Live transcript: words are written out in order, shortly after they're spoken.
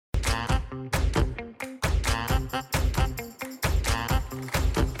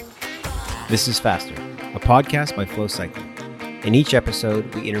This is Faster, a podcast by Flow Cycling. In each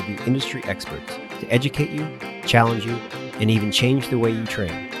episode, we interview industry experts to educate you, challenge you, and even change the way you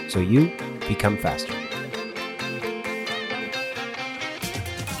train so you become faster.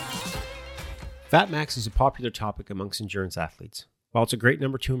 Fat max is a popular topic amongst endurance athletes. While it's a great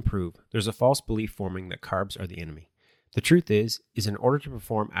number to improve, there's a false belief forming that carbs are the enemy. The truth is in order to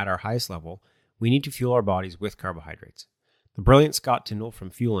perform at our highest level, we need to fuel our bodies with carbohydrates. The brilliant Scott Tyndall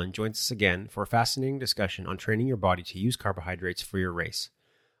from Fuelin joins us again for a fascinating discussion on training your body to use carbohydrates for your race.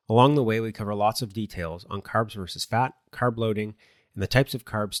 Along the way, we cover lots of details on carbs versus fat, carb loading, and the types of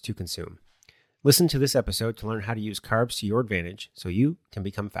carbs to consume. Listen to this episode to learn how to use carbs to your advantage so you can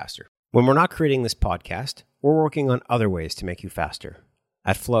become faster. When we're not creating this podcast, we're working on other ways to make you faster.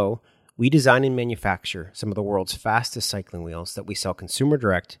 At Flow, we design and manufacture some of the world's fastest cycling wheels that we sell consumer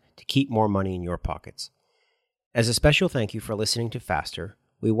direct to keep more money in your pockets. As a special thank you for listening to Faster,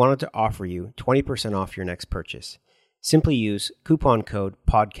 we wanted to offer you 20% off your next purchase. Simply use coupon code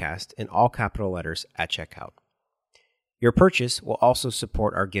PODCAST in all capital letters at checkout. Your purchase will also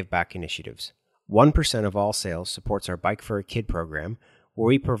support our Give Back initiatives. 1% of all sales supports our Bike for a Kid program, where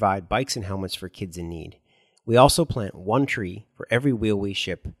we provide bikes and helmets for kids in need. We also plant one tree for every wheel we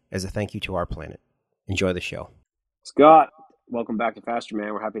ship as a thank you to our planet. Enjoy the show. Scott, welcome back to Faster,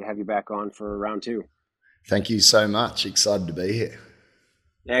 man. We're happy to have you back on for round two. Thank you so much. Excited to be here.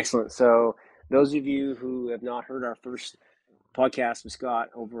 Excellent. So those of you who have not heard our first podcast with Scott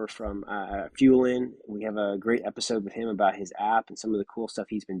over from Fuelin, we have a great episode with him about his app and some of the cool stuff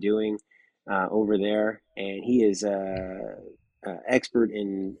he's been doing over there. And he is expert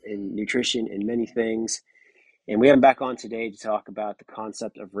in nutrition and many things. And we have him back on today to talk about the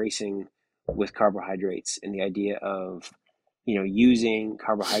concept of racing with carbohydrates and the idea of using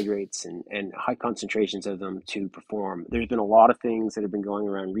carbohydrates and high concentrations of them to perform. There's been a lot of things that have been going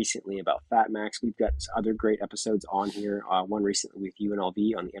around recently about fat max. We've got other great episodes on here. One recently with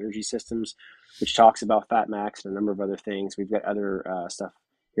UNLV on the energy systems, which talks about fat max and a number of other things. We've got other stuff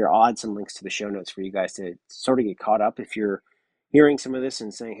here. I'll add some links to the show notes for you guys to sort of get caught up if you're hearing some of this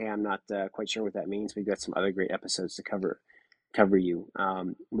and saying, hey, I'm not quite sure what that means. We've got some other great episodes to cover you.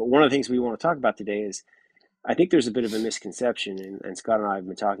 But one of the things we want to talk about today is I think there's a bit of a misconception, and Scott and I have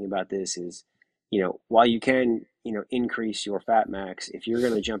been talking about this, is, while you can, increase your fat max, if you're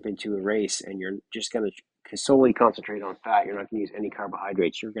going to jump into a race and you're just going to solely concentrate on fat, you're not going to use any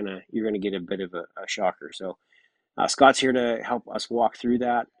carbohydrates, you're going to get a bit of a shocker. So Scott's here to help us walk through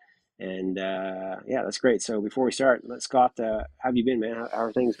that. And yeah, that's great. So before we start, Scott, how have you been, man? How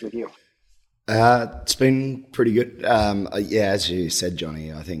are things with you? It's been pretty good. Yeah, as you said,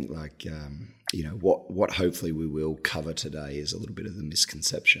 Johnny, I think what hopefully we will cover today is a little bit of the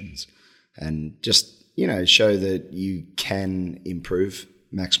misconceptions and just, show that you can improve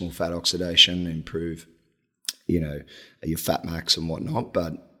maximal fat oxidation, improve, your fat max and whatnot,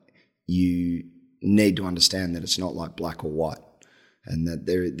 but you need to understand that it's not like black or white and that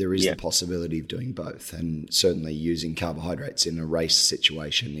there is the possibility of doing both. And certainly using carbohydrates in a race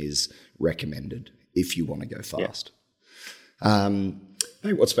situation is recommended if you want to go fast.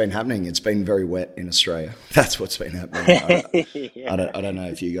 Hey, what's been happening? It's been very wet in Australia. That's what's been happening. I don't know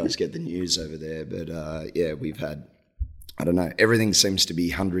if you guys get the news over there, but we've had, everything seems to be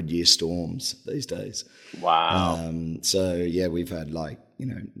 100-year storms these days. Wow. We've had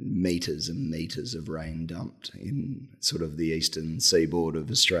meters and meters of rain dumped in sort of the eastern seaboard of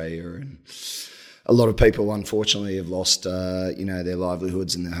Australia, and a lot of people, unfortunately, have lost, their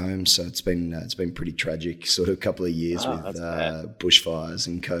livelihoods and their homes. So it's been pretty tragic, sort of couple of years with bushfires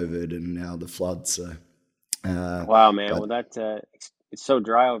and COVID, and now the floods. So, wow, man. Well, it's so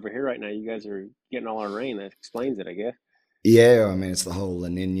dry over here right now. You guys are getting all our rain. That explains it, I guess. Yeah, I mean, it's the whole La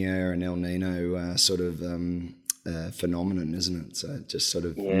Nina and El Nino sort of phenomenon, isn't it? So just sort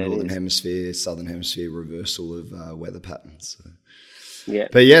of northern hemisphere, southern hemisphere reversal of weather patterns. So. Yeah,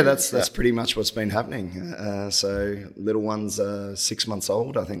 but yeah, that's pretty much what's been happening. So little one's 6 months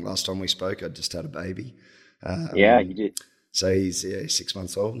old. I think last time we spoke, I just had a baby. Yeah, you did. So he's 6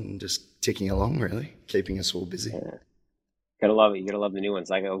 months old and just ticking along, really, keeping us all busy. Yeah. Gotta love it. You gotta love the new ones.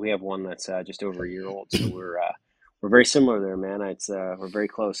 We have one that's just over a year old, so we're very similar there, man. It's we're very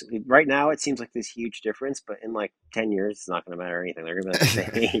close. Right now, it seems like this huge difference, but in 10 years, it's not going to matter anything. They're going to be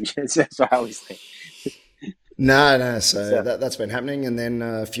like the same age. That's what I always think. No. So that's been happening, and then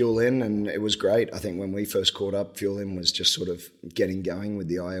Fuelin, and it was great. I think when we first caught up, Fuelin was just sort of getting going with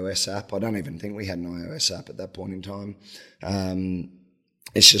the iOS app. I don't even think we had an iOS app at that point in time.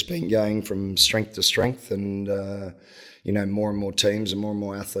 It's just been going from strength to strength, and more and more teams and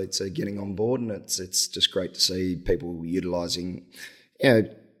more athletes are getting on board, and it's just great to see people utilising,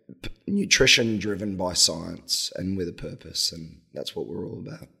 nutrition driven by science and with a purpose, and that's what we're all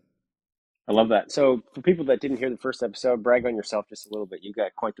about. I love that. So, for people that didn't hear the first episode, brag on yourself just a little bit. You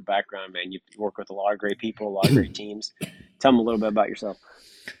got quite the background, man. You work with a lot of great people, a lot of great teams. Tell them a little bit about yourself.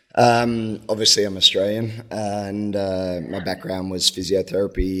 Obviously, I'm Australian, and my background was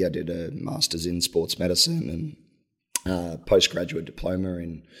physiotherapy. I did a master's in sports medicine and postgraduate diploma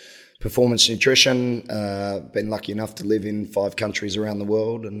in performance nutrition. Been lucky enough to live in 5 countries around the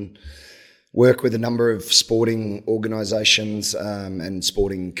world and work with a number of sporting organisations and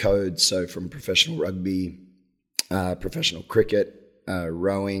sporting codes. So from professional rugby, professional cricket,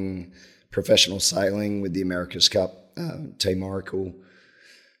 rowing, professional sailing with the America's Cup, Team Oracle,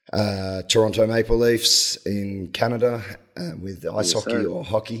 Toronto Maple Leafs in Canada with ice hockey or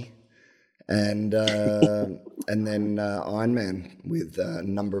hockey, and then Ironman with a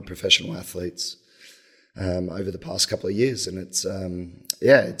number of professional athletes over the past couple of years. And it's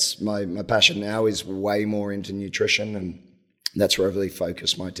my passion now is way more into nutrition, and that's where I've really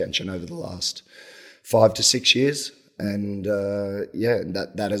focused my attention over the last 5 to 6 years. And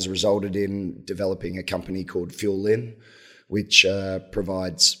that has resulted in developing a company called Fuel which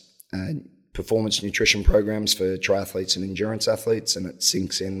provides performance nutrition programs for triathletes and endurance athletes, and it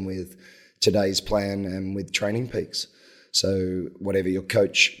syncs in with today's plan and with Training Peaks. So whatever your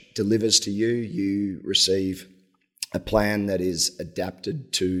coach delivers to you, you receive a plan that is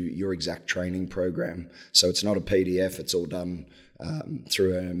adapted to your exact training program. So it's not a PDF, it's all done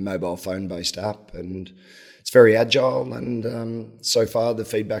through a mobile phone-based app, and it's very agile, and so far the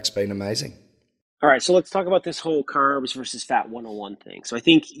feedback's been amazing. All right, so let's talk about this whole carbs versus fat 101 thing. So I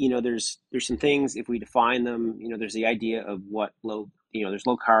think, there's some things, if we define them, there's the idea of what there's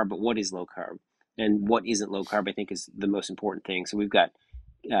low carb, but what is low carb? And what isn't low carb, I think, is the most important thing. So we've got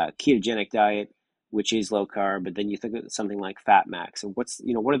ketogenic diet, which is low carb, but then you think of something like fat max. And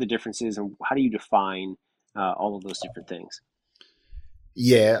what are the differences, and how do you define all of those different things?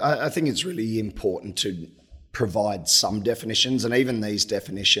 Yeah, I think it's really important to provide some definitions, and even these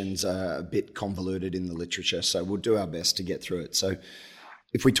definitions are a bit convoluted in the literature, so we'll do our best to get through it. So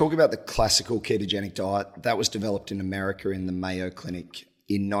if we talk about the classical ketogenic diet, that was developed in America in the Mayo Clinic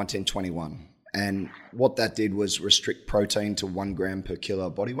in 1921. And what that did was restrict protein to 1 gram per kilo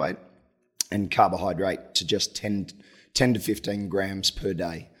of body weight and carbohydrate to just 10 to 15 grams per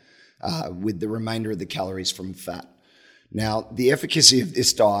day, with the remainder of the calories from fat. Now, the efficacy of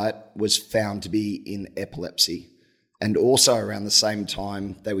this diet was found to be in epilepsy, and also around the same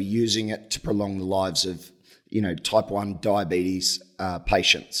time they were using it to prolong the lives of, type 1 diabetes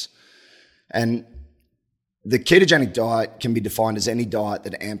patients. And the ketogenic diet can be defined as any diet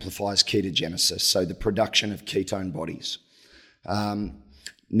that amplifies ketogenesis, so the production of ketone bodies.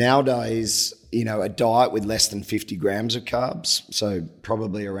 Nowadays, a diet with less than 50 grams of carbs, so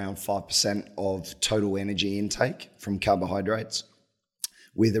probably around 5% of total energy intake from carbohydrates,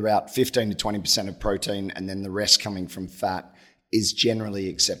 with about 15 to 20% of protein and then the rest coming from fat, is generally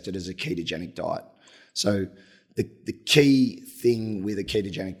accepted as a ketogenic diet. So the key thing with a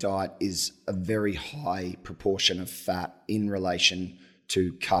ketogenic diet is a very high proportion of fat in relation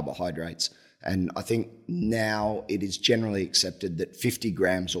to carbohydrates. And I think now it is generally accepted that 50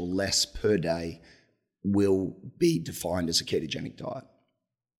 grams or less per day will be defined as a ketogenic diet.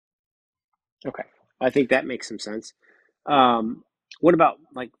 Okay, I think that makes some sense. What about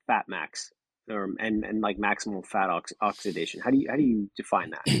like fat max, and like maximal fat oxidation? How do you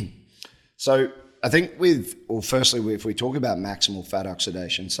define that? So I think firstly, if we talk about maximal fat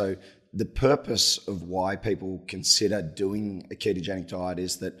oxidation, so the purpose of why people consider doing a ketogenic diet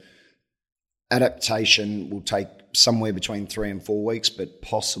is that adaptation will take somewhere between 3 and 4 weeks, but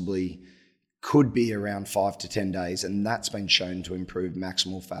possibly could be around 5 to 10 days. And that's been shown to improve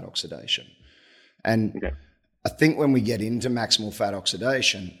maximal fat oxidation. And okay, I think when we get into maximal fat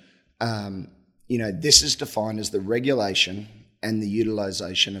oxidation, this is defined as the regulation and the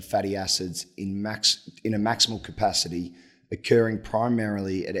utilization of fatty acids in a maximal capacity, occurring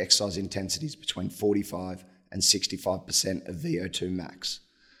primarily at exercise intensities between 45 and 65% of VO2 max.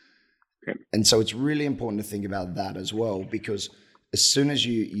 Okay. And so it's really important to think about that as well, because as soon as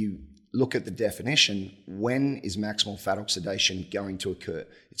you look at the definition, when is maximal fat oxidation going to occur?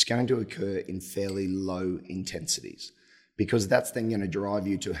 It's going to occur in fairly low intensities, because that's then going to drive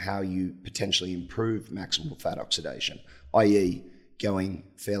you to how you potentially improve maximal fat oxidation, i.e. going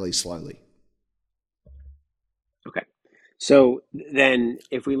fairly slowly. Okay. So then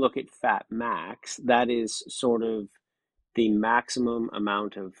if we look at fat max, that is sort of the maximum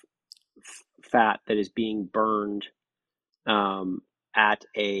amount of fat that is being burned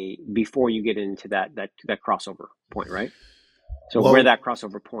before you get into that crossover point, right? So where that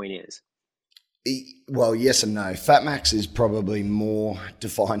crossover point is. Well, yes and no. Fat max is probably more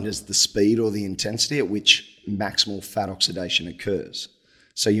defined as the speed or the intensity at which maximal fat oxidation occurs.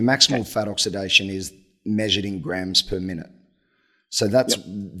 So your maximal fat oxidation is measured in grams per minute. So that's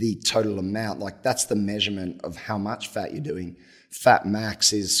the total amount, like that's the measurement of how much fat you're doing. Fat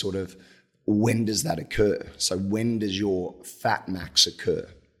max is sort of when does that occur? So when does your fat max occur?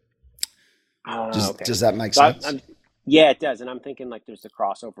 Does that make sense? Yeah, it does. And I'm thinking like there's the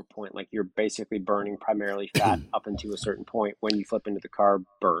crossover point, like you're basically burning primarily fat up into a certain point when you flip into the carb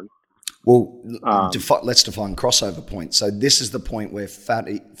burn. Well, let's define crossover point. So this is the point where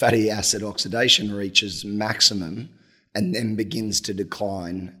fatty acid oxidation reaches maximum and then begins to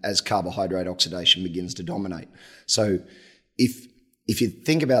decline as carbohydrate oxidation begins to dominate. So if you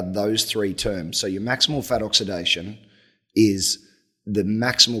think about those three terms, so your maximal fat oxidation is the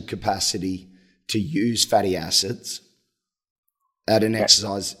maximal capacity to use fatty acids at an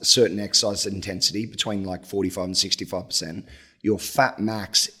certain exercise intensity between like 45 and 65%. Your fat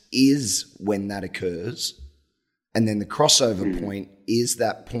max is when that occurs. And then the crossover point is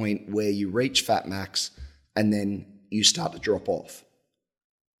that point where you reach fat max and then you start to drop off.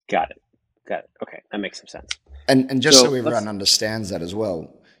 Got it. Okay, that makes some sense. And just so everyone understands that as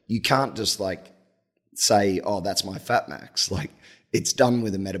well, you can't just like say, oh, that's my fat max. Like it's done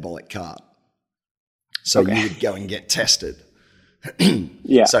with a metabolic cart. So you would go and get tested.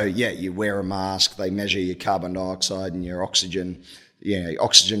 So you wear a mask, they measure your carbon dioxide and your oxygen,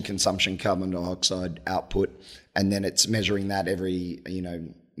 oxygen consumption, carbon dioxide output, and then it's measuring that every,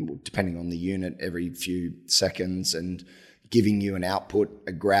 depending on the unit, every few seconds and giving you an output,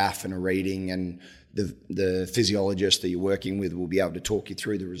 a graph and a reading, and the physiologist that you're working with will be able to talk you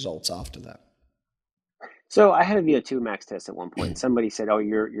through the results after that. So I had a VO2 max test at one point, and somebody said, oh,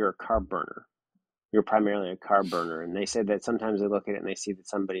 you're a carb burner. You're primarily a carb burner. And they said that sometimes they look at it and they see that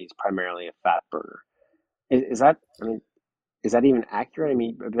somebody's primarily a fat burner. Is that even accurate? I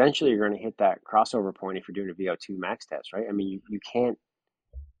mean, eventually you're going to hit that crossover point if you're doing a VO2 max test, right? I mean, you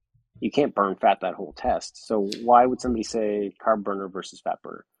can't burn fat that whole test. So why would somebody say carb burner versus fat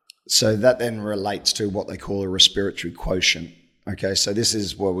burner? So that then relates to what they call a respiratory quotient. Okay, so this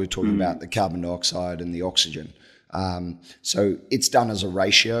is what we're talking about, the carbon dioxide and the oxygen. So it's done as a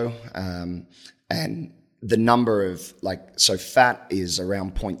ratio, and the number of so fat is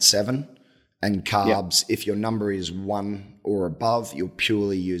around 0.7 and carbs, if your number is 1 or above, you're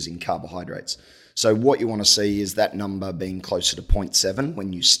purely using carbohydrates. So what you want to see is that number being closer to 0.7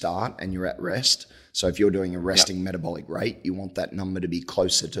 when you start and you're at rest. So if you're doing a resting metabolic rate, you want that number to be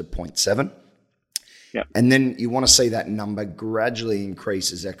closer to 0.7. Yep. And then you want to see that number gradually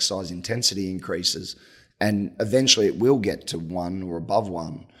increase as exercise intensity increases. And eventually it will get to 1 or above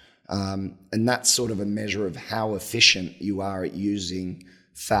 1. And that's sort of a measure of how efficient you are at using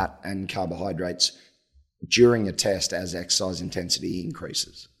fat and carbohydrates during a test as exercise intensity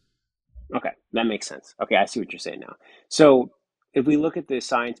increases. Okay, that makes sense. Okay, I see what you're saying now. So if we look at the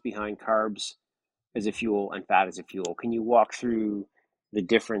science behind carbs as a fuel and fat as a fuel, can you walk through the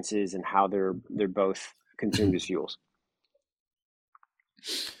differences and how they're both consumed as fuels?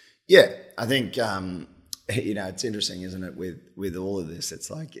 Yeah, I think it's interesting, isn't it? With all of this, it's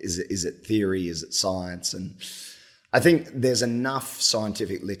like, is it theory? Is it science? And I think there's enough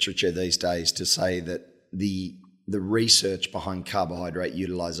scientific literature these days to say that the research behind carbohydrate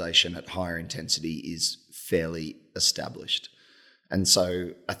utilization at higher intensity is fairly established. And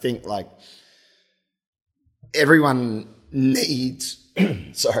so I think everyone needs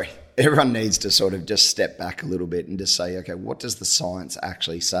to sort of just step back a little bit and just say, okay, what does the science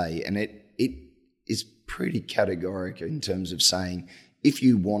actually say? And it is pretty categorical in terms of saying if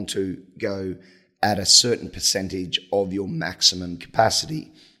you want to go at a certain percentage of your maximum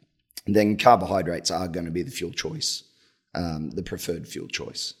capacity, then carbohydrates are going to be the fuel choice, the preferred fuel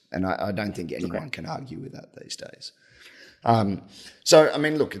choice. And I don't think anyone can argue with that these days. So, I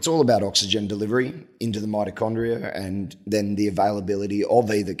mean, look, it's all about oxygen delivery into the mitochondria and then the availability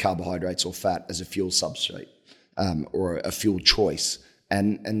of either carbohydrates or fat as a fuel substrate or a fuel choice.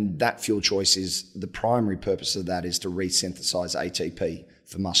 And that fuel choice is, the primary purpose of that is to resynthesize ATP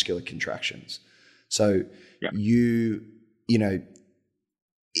for muscular contractions. So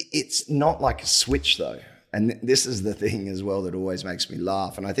it's not like a switch though. And this is the thing as well that always makes me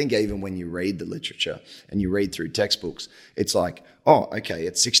laugh. And I think even when you read the literature and you read through textbooks, it's like, oh, okay,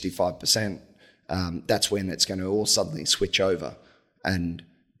 it's 65%. That's when it's going to all suddenly switch over. And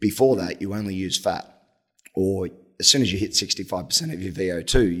before that, you only use fat. Or as soon as you hit 65% of your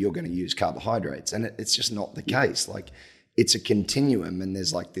VO2, you're going to use carbohydrates. And it's just not the case. Like, it's a continuum and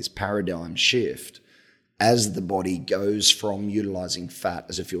there's like this paradigm shift. as the body goes from utilizing fat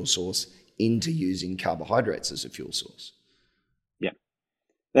as a fuel source into using carbohydrates as a fuel source. Yeah.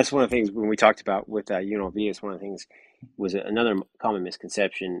 That's one of the things when we talked about with UNLV, it's one of the things was another common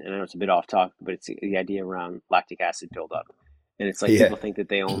misconception, and I know it's a bit off topic, but it's the idea around lactic acid buildup. And it's like people think that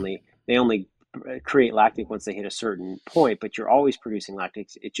they only create lactic once they hit a certain point, but you're always producing lactic.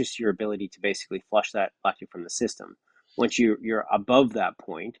 It's just your ability to basically flush that lactic from the system. Once you're above that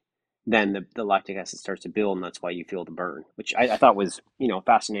point, then the lactic acid starts to build, and that's why you feel the burn, which I thought was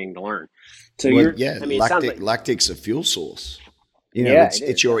fascinating to learn. So it sounds like lactic's a fuel source.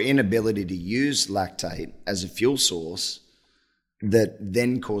 It's your inability to use lactate as a fuel source that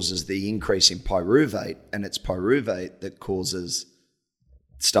then causes the increase in pyruvate, and it's pyruvate that causes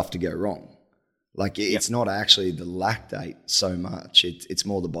stuff to go wrong. Like it's not actually the lactate so much; it's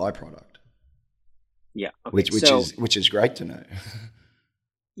more the byproduct. Yeah, okay. which is great to know.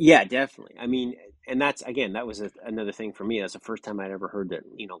 Yeah, definitely. I mean, and that was another thing for me. That's the first time I'd ever heard that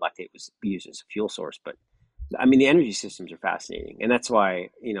lactate was used as a fuel source. But I mean, the energy systems are fascinating, and that's why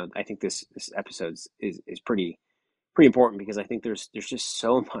I think this episode is pretty important, because I think there's just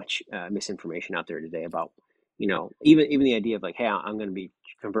so much misinformation out there today about even the idea of like, hey, I'm going to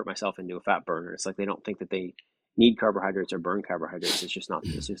convert myself into a fat burner. It's like they don't think that they need carbohydrates or burn carbohydrates. It's just not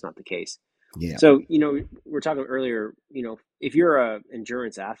the case. Yeah. So, we're talking earlier, if you're a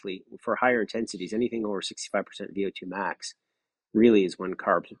endurance athlete for higher intensities, anything over 65% VO2 max really is when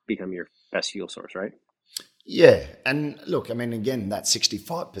carbs become your best fuel source, right? Yeah. And look, I mean, again, that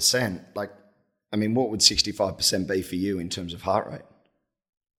 65%, what would 65% be for you in terms of heart rate?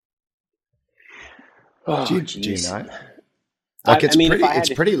 Oh, do you know? It's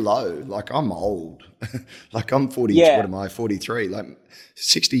pretty low. Like I'm old. Like I'm 40. Yeah. What am I? 43. Like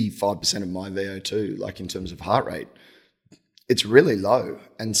 65% of my VO2, like in terms of heart rate, it's really low.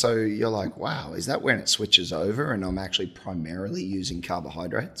 And so you're like, wow, is that when it switches over and I'm actually primarily using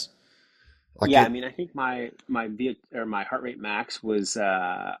carbohydrates? I think my heart rate max was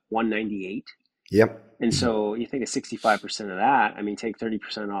 198. Yep. And so you think of 65% of that. I mean, take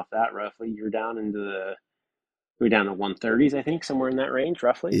 30% off that roughly. You're down to 130s, I think, somewhere in that range,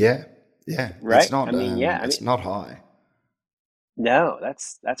 roughly. Yeah. Right. It's not. It's not high. No,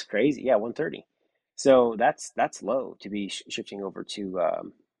 that's crazy. Yeah, 130. So that's low to be shifting over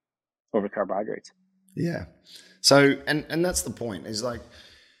to carbohydrates. Yeah. So and that's the point. Is like,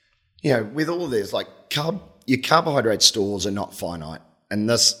 with all of this, like your carbohydrate stores are not finite, and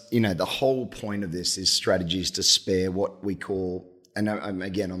this, the whole point of this is strategies to spare what we call. And I'm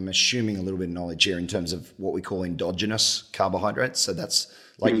assuming a little bit of knowledge here in terms of what we call endogenous carbohydrates. So that's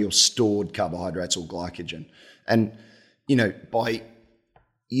like your stored carbohydrates or glycogen. And, by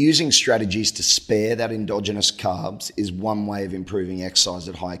using strategies to spare that endogenous carbs is one way of improving exercise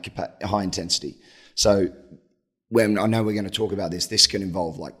at high intensity. So when I know we're going to talk about this can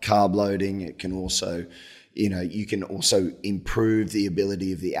involve like carb loading. It can also, you can also improve the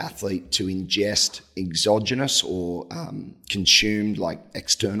ability of the athlete to ingest exogenous or consumed like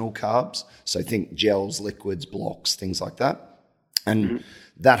external carbs. So think gels, liquids, blocks, things like that. And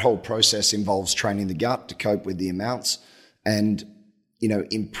that whole process involves training the gut to cope with the amounts and,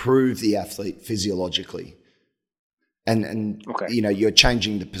 improve the athlete physiologically. And okay. You're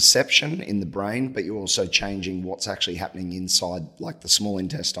changing the perception in the brain, but you're also changing what's actually happening inside like the small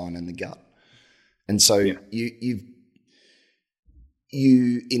intestine and the gut. And so you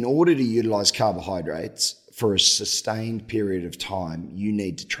in order to utilize carbohydrates for a sustained period of time, you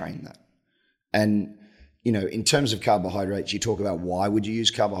need to train that. And, in terms of carbohydrates, you talk about why would you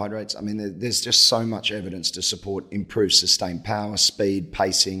use carbohydrates? I mean, there's just so much evidence to support improved sustained power, speed,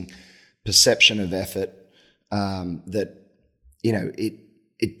 pacing, perception of effort, that,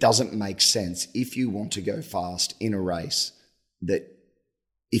 it doesn't make sense if you want to go fast in a race that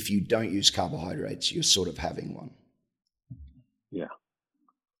if you don't use carbohydrates, you're sort of having one. Yeah.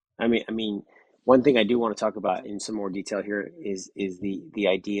 I mean, one thing I do want to talk about in some more detail here is the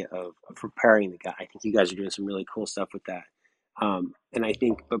idea of preparing the gut. I think you guys are doing some really cool stuff with that. And I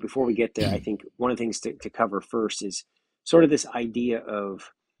think, but before we get there, I think one of the things to cover first is sort of this idea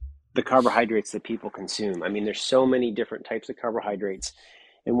of the carbohydrates that people consume. I mean, there's so many different types of carbohydrates.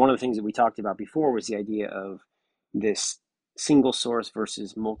 And one of the things that we talked about before was the idea of this single source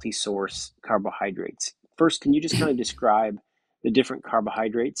versus multi-source carbohydrates. First, can you just kind of describe the different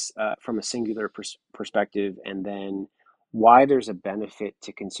carbohydrates from a singular perspective, and then why there's a benefit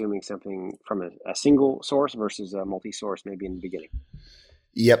to consuming something from a single source versus a multi-source maybe in the beginning?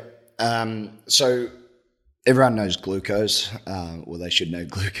 Yep. So everyone knows glucose. Well, they should know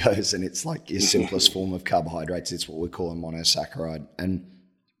glucose, and it's like your simplest form of carbohydrates. It's what we call a monosaccharide. And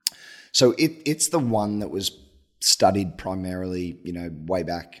So it's the one that was studied primarily, way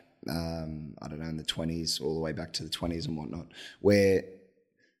back, I don't know, in the 20s, all the way back to the 20s and whatnot, where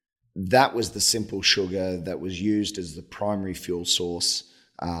that was the simple sugar that was used as the primary fuel source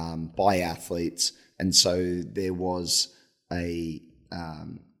by athletes. And so there was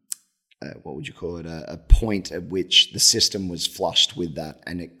what would you call it, a point at which the system was flushed with that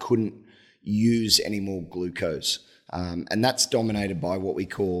and it couldn't use any more glucose. And that's dominated by what we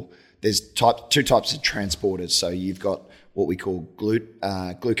call, there's two types of transporters. So you've got what we call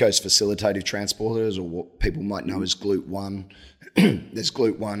glucose facilitative transporters, or what people might know as GLUT1. There's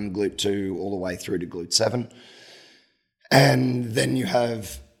GLUT1, GLUT2, all the way through to GLUT7. And then you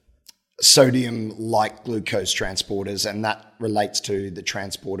have sodium-like glucose transporters, and that relates to the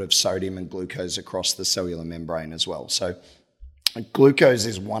transport of sodium and glucose across the cellular membrane as well. So glucose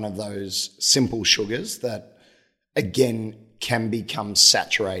is one of those simple sugars that, again, can become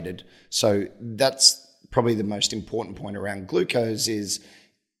saturated. So that's probably the most important point around glucose is,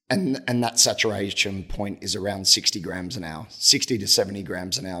 and that saturation point is around 60 grams an hour, 60 to 70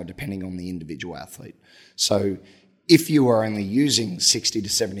 grams an hour, depending on the individual athlete. So if you are only using 60 to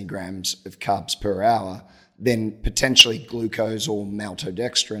 70 grams of carbs per hour, then potentially glucose or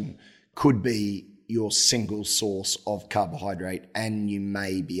maltodextrin could be your single source of carbohydrate, and you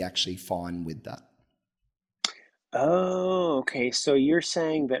may be actually fine with that. Oh, okay. So you're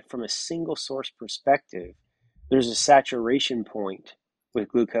saying that from a single source perspective, there's a saturation point with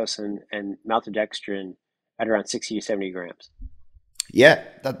glucose and maltodextrin at around 60 to 70 grams. Yeah,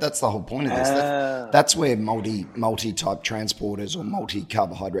 that's the whole point of this. Oh. That's where multi-type transporters or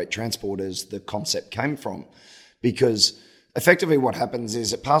multi-carbohydrate transporters, the concept came from. Because effectively what happens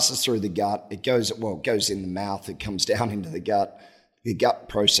is it passes through the gut, it goes in the mouth, it comes down into the gut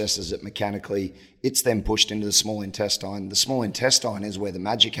processes it mechanically, it's then pushed into the small intestine. The small intestine is where the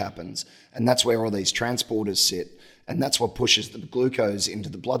magic happens, and that's where all these transporters sit, and that's what pushes the glucose into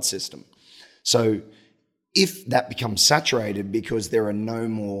the blood system. So if that becomes saturated because there are no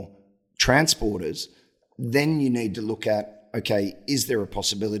more transporters, then you need to look at, okay, is there a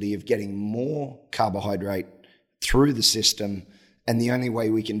possibility of getting more carbohydrate through the system? And the only way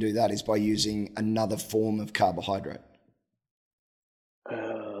we can do that is by using another form of carbohydrate.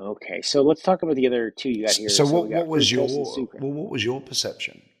 Okay, so let's talk about the other two you got here. So what was your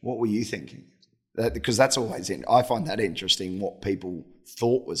perception? What were you thinking? Because that's always I find that interesting, what people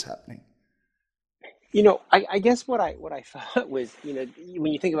thought was happening. I guess what I thought was, when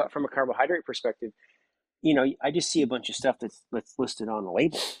you think about it from a carbohydrate perspective, I just see a bunch of stuff that's listed on the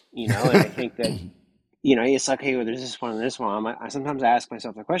label, and I think that, it's like, hey, well, there's this one and this one. I sometimes ask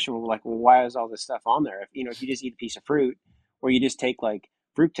myself the question, well, why is all this stuff on there? If you just eat a piece of fruit, or you just take like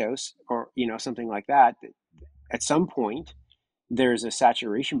fructose or, something like that, at some point there's a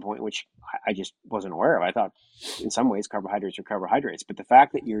saturation point, which I just wasn't aware of. I thought in some ways carbohydrates are carbohydrates, but the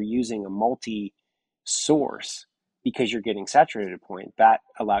fact that you're using a multi-source because you're getting saturated at a point, that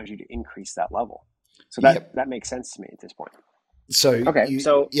allows you to increase that level. So that makes sense to me at this point. So you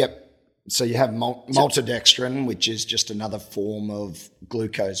have maltodextrin, which is just another form of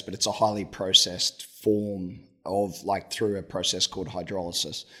glucose, but it's a highly processed form of through a process called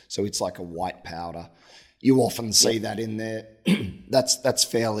hydrolysis. So it's like a white powder. You often see that in there. That's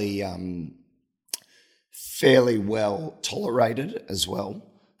fairly well tolerated as well.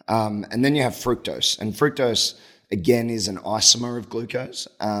 And then you have fructose, and fructose again is an isomer of glucose,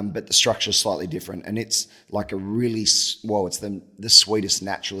 but the structure is slightly different, and it's like it's the sweetest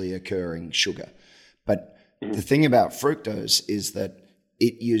naturally occurring sugar. But the thing about fructose is that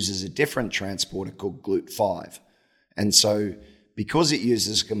it uses a different transporter called GLUT5. And so because it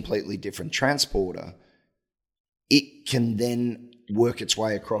uses a completely different transporter, it can then work its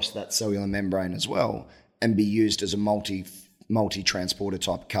way across that cellular membrane as well and be used as a multi-transporter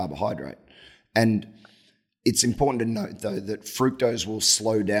type carbohydrate. And it's important to note, though, that fructose will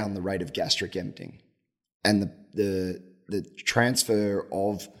slow down the rate of gastric emptying. And the transfer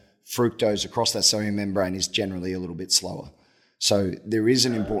of fructose across that cellular membrane is generally a little bit slower. So there is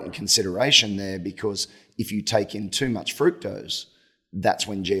an important consideration there, because if you take in too much fructose, that's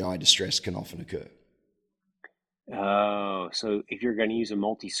when GI distress can often occur. Oh, so if you're going to use a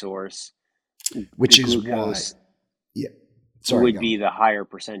multi-source, which is glucose would be the higher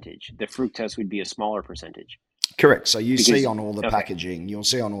percentage. The fructose would be a smaller percentage. Correct. So you'll see on all the packaging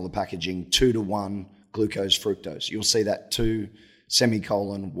 2-to-1 glucose fructose. You'll see that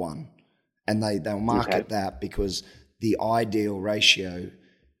 2:1. And they'll market that because the ideal ratio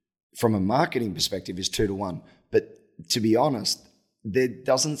from a marketing perspective is 2-to-1. But to be honest, there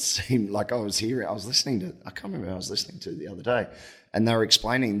doesn't seem like I was listening to, I can't remember who I was listening to the other day, and they were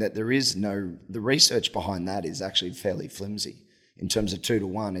explaining that the research behind that is actually fairly flimsy in terms of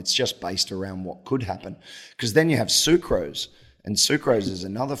 2-to-1. It's just based around what could happen. Because then you have sucrose, and sucrose is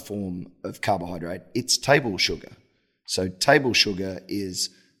another form of carbohydrate. It's table sugar. So table sugar is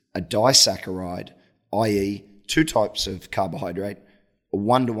a disaccharide, i.e. two types of carbohydrate, a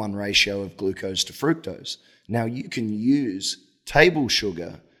 1-to-1 ratio of glucose to fructose. Now you can use table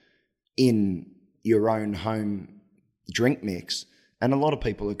sugar in your own home drink mix, and a lot of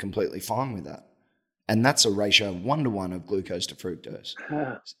people are completely fine with that. And that's a ratio of 1-to-1 of glucose to fructose.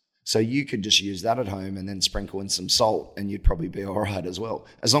 So you could just use that at home and then sprinkle in some salt, and you'd probably be all right as well,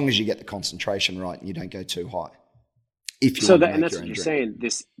 as long as you get the concentration right and you don't go too high. If you So want to that, and make that's your what own you're drink.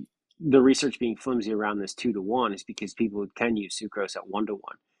 saying. The research being flimsy around this 2-to-1 is because people can use sucrose at 1-to-1.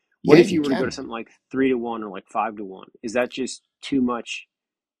 What Yeah, if you you were to go to can. something like 3-to-1 or like 5-to-1? Is that just too much?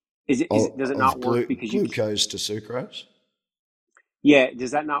 Does it not Of work because you? glucose to sucrose? Yeah,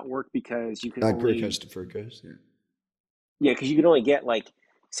 does that not work because you can Glucose only? to fructose, yeah. Yeah, because you can only get like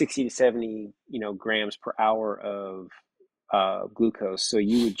 60 to 70, grams per hour of glucose. So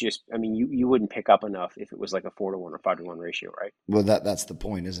you would just, I mean, you wouldn't pick up enough if it was like a 4-to-1 or 5-to-1 ratio, right? Well, that's the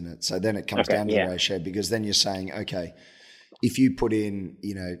point, isn't it? So then it comes Okay, down to the yeah, ratio, because then you're saying, okay, if you put in,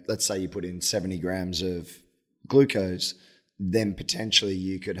 let's say you put in 70 grams of glucose, then potentially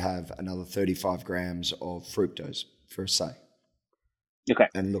you could have another 35 grams of fructose, for say, okay.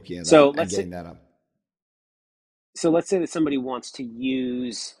 and looking at So that and let's say, getting that up. that somebody wants to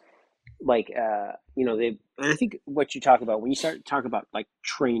use like they, and I think what you talk about when you start talk about like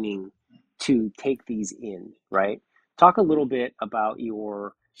training to take these in, right? Talk a little bit about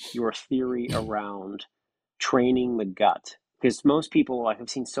your theory around training the gut, because most people, like I've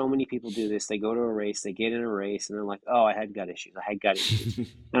seen so many people do this. They go to a race, they get in a race, and they're like, "Oh, I had gut issues. I had gut issues."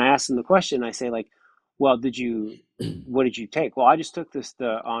 And I ask them the question. I say, like, "Well, what did you take?" "Well, I just took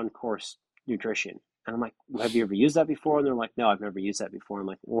the on course nutrition." And I'm like, well, "Have you ever used that before?" And they're like, "No, I've never used that before." I'm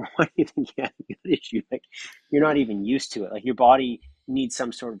like, "Well, why do you think you have a gut issue? Like, you're not even used to it. Like, your body needs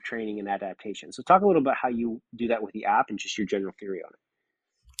some sort of training and adaptation." So talk a little about how you do that with the app and just your general theory on it.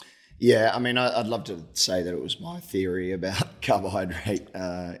 Yeah, I mean, I'd love to say that it was my theory about carbohydrate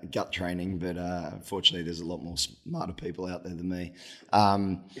gut training, but unfortunately, there's a lot more smarter people out there than me.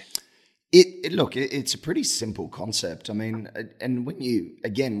 It's a pretty simple concept. I mean, and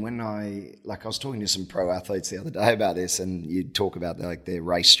I was talking to some pro athletes the other day about this, and you talk about their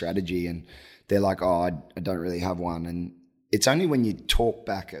race strategy, and they're like, "Oh, I don't really have one." And it's only when you talk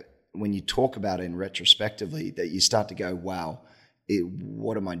about it in retrospectively that you start to go, "Wow,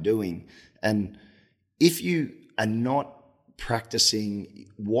 what am I doing?" And if you are not practicing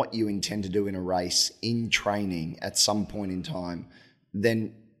what you intend to do in a race in training at some point in time,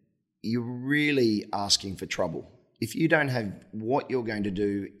 then you're really asking for trouble. If you don't have what you're going to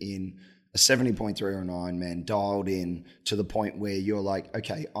do in a 70.3 or an Ironman dialed in to the point where you're like,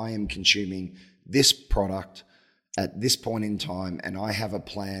 okay, I am consuming this product at this point in time, and I have a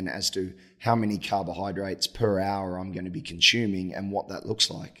plan as to how many carbohydrates per hour I'm going to be consuming and what that looks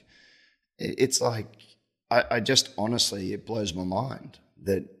like. It's like, I just honestly, it blows my mind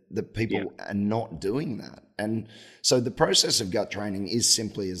that people are not doing that. And so the process of gut training is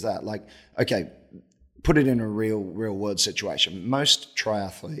simply as that. Like, okay, put it in a real world situation. Most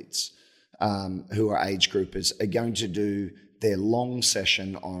triathletes who are age groupers are going to do their long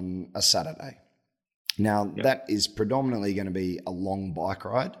session on a Saturday. Now, that is predominantly going to be a long bike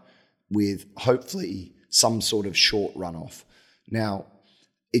ride with hopefully some sort of short runoff. Now,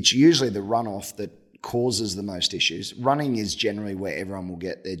 it's usually the runoff that causes the most issues. Running is generally where everyone will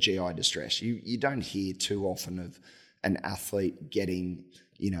get their GI distress. You don't hear too often of an athlete getting,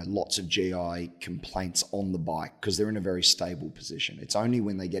 lots of GI complaints on the bike because they're in a very stable position. It's only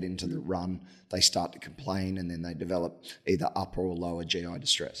when they get into the run, they start to complain, and then they develop either upper or lower GI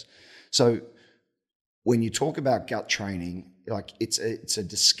distress. So when you talk about gut training, like it's a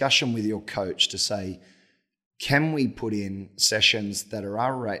discussion with your coach to say, can we put in sessions that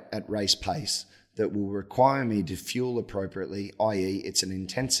are at race pace that will require me to fuel appropriately, i.e. it's an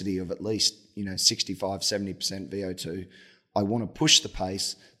intensity of at least 65, 70% VO2. I want to push the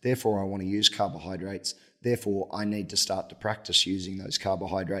pace, therefore I want to use carbohydrates, therefore I need to start to practice using those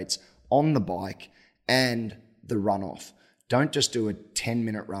carbohydrates on the bike and the runoff. Don't just do a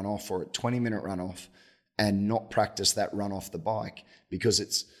 10-minute runoff or a 20-minute runoff and not practice that run off the bike, because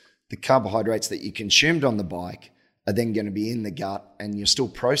it's the carbohydrates that you consumed on the bike are then going to be in the gut, and you're still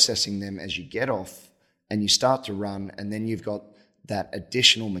processing them as you get off and you start to run, and then you've got that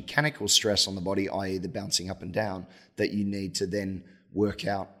additional mechanical stress on the body, i.e. the bouncing up and down, that you need to then work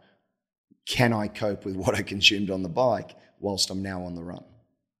out, can I cope with what I consumed on the bike whilst I'm now on the run?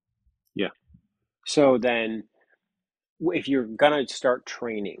 Yeah. So then, if you're gonna start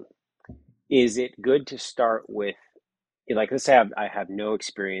training, is it good to start with, like, let's say I have no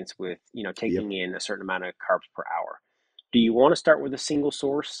experience with, Yep. taking in a certain amount of carbs per hour. Do you want to start with a single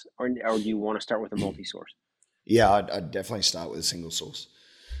source, or do you want to start with a multi-source? Yeah, I'd definitely start with a single source.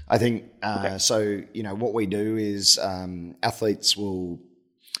 I think Okay. so. What we do is athletes will.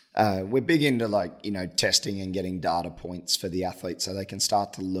 We're big into testing and getting data points for the athletes so they can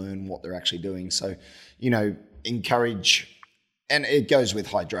start to learn what they're actually doing. So, encourage, and it goes with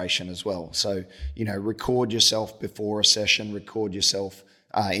hydration as well. So, record yourself before a session, record yourself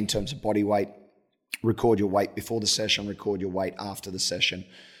in terms of body weight, record your weight before the session, record your weight after the session,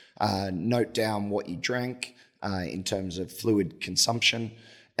 note down what you drank in terms of fluid consumption.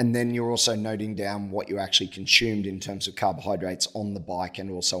 And then you're also noting down what you actually consumed in terms of carbohydrates on the bike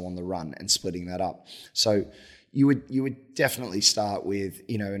and also on the run, and splitting that up. So you would definitely start with,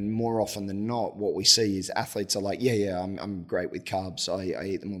 and more often than not, what we see is athletes are like, I'm great with carbs. I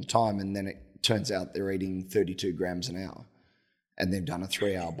eat them all the time. And then it turns out they're eating 32 grams an hour, and they've done a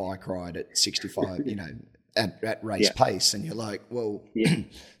 3-hour bike ride at 65, at race Yeah. pace. And you're like, well, Yeah.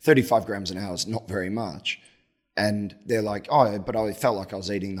 35 grams an hour is not very much. And they're like, oh, but I felt like I was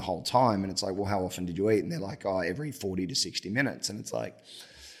eating the whole time. And it's like, well, how often did you eat? And they're like, oh, every 40 to 60 minutes. And it's like,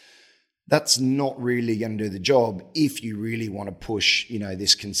 that's not really going to do the job if you really want to push,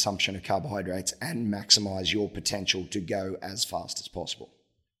 this consumption of carbohydrates and maximize your potential to go as fast as possible.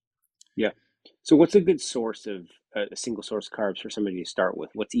 Yeah. So what's a good source of a single source carbs for somebody to start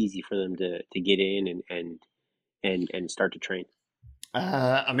with? What's easy for them to get in and start to train?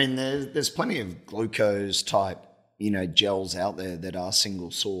 There's plenty of glucose type, gels out there that are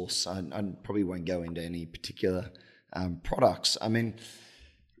single source. I probably won't go into any particular products. I mean,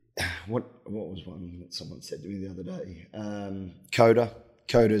 what was one that someone said to me the other day? Coda.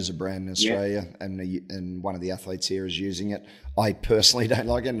 Coda is a brand in Australia, and one of the athletes here is using it. I personally don't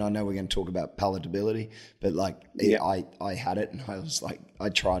like it, and I know we're going to talk about palatability, but I had it, and I was like, I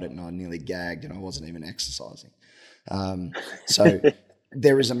tried it, and I nearly gagged, and I wasn't even exercising. So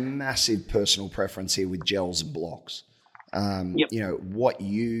there is a massive personal preference here with gels and blocks. Yep. What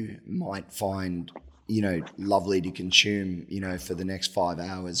you might find, lovely to consume, for the next 5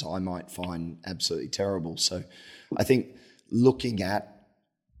 hours, I might find absolutely terrible. So I think looking at,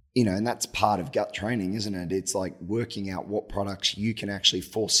 and that's part of gut training, isn't it? It's like working out what products you can actually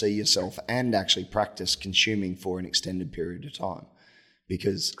foresee yourself and actually practice consuming for an extended period of time.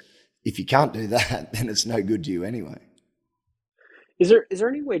 Because if you can't do that, then it's no good to you anyway. Is there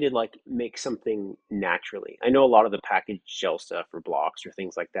any way to make something naturally? I know a lot of the packaged gel stuff or blocks or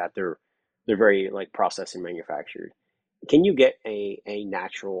things like that, they're very processed and manufactured. Can you get a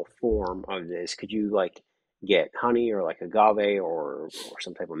natural form of this? Could you get honey or agave or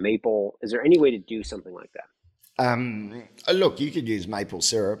some type of maple? Is there any way to do something like that? Look, you could use maple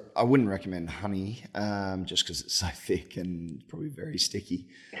syrup. I wouldn't recommend honey, just because it's so thick and probably very sticky.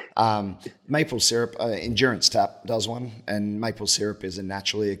 Maple syrup, Endurance Tap does one, and maple syrup is a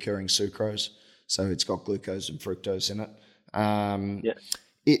naturally occurring sucrose, so it's got glucose and fructose in it. Yeah.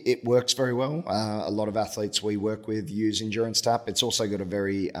 It works very well. A lot of athletes we work with use Endurance Tap. It's also got a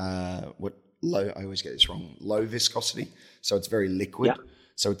very low. I always get this wrong. Low viscosity, so it's very liquid. Yeah.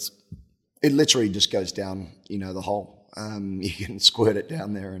 So it literally just goes down, the hole. You can squirt it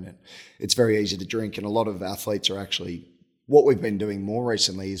down there, and it's very easy to drink. And a lot of athletes are actually, what we've been doing more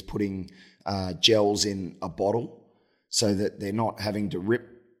recently is putting gels in a bottle, so that they're not having to rip,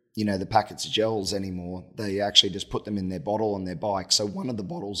 the packets of gels anymore. They actually just put them in their bottle on their bike. So one of the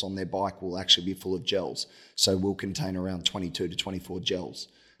bottles on their bike will actually be full of gels. So will contain around 22 to 24 gels,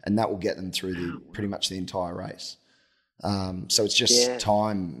 and that will get them through pretty much the entire race. So it's just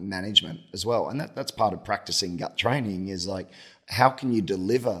time management as well. And that's part of practicing gut training, is how can you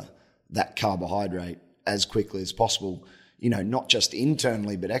deliver that carbohydrate as quickly as possible, not just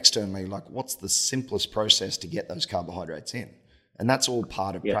internally, but externally. What's the simplest process to get those carbohydrates in? And that's all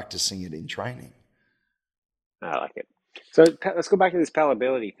part of practicing it in training. I like it. So let's go back to this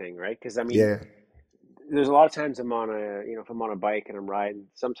palatability thing, right? Because there's a lot of times if I'm on a bike and I'm riding,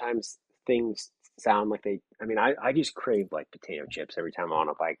 sometimes things sound like I just crave potato chips every time I'm on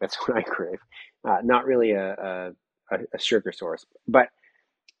a bike. That's what I crave. Not really a sugar source, but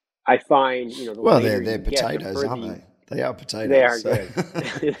I find, they're potatoes, aren't they? They are potatoes. They are good.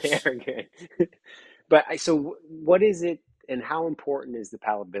 They are good. But so what is it, and how important is the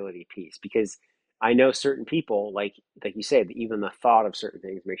palatability piece? Because I know certain people, like you said, even the thought of certain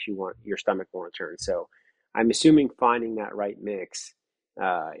things makes your stomach want to turn. So I'm assuming finding that right mix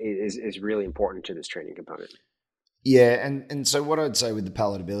is really important to this training component. Yeah, and so what I'd say with the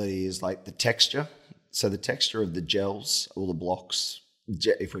palatability is like the texture. So the texture of the gels or the blocks,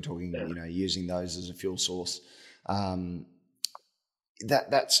 if we're talking, Yeah. using those as a fuel source, um,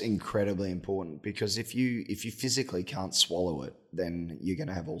 that's incredibly important, because if you physically can't swallow it, then you're going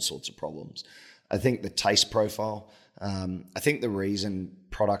to have all sorts of problems. I think the taste profile. I think the reason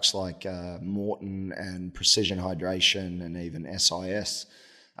products like Morton and Precision Hydration and even SIS,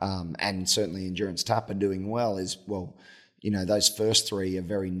 and certainly Endurance Tap are doing well is, well, those first three are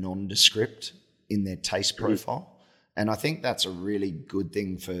very nondescript in their taste profile. And I think that's a really good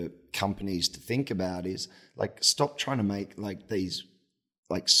thing for companies to think about, is like, stop trying to make like these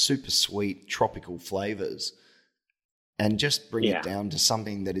like super sweet tropical flavors and just bring it down to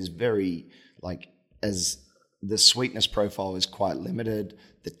something that is very, like, as the sweetness profile is quite limited,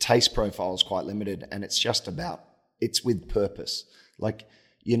 the taste profile is quite limited, and it's with purpose. Like,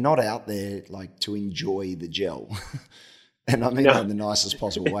 you're not out there like to enjoy the gel. And I mean that in the nicest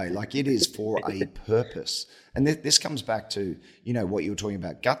possible way. Like, it is for a purpose. And this comes back to, what you were talking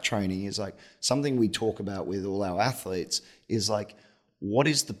about, gut training is like something we talk about with all our athletes is like, what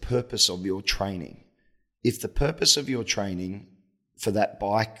is the purpose of your training? If the purpose of your training for that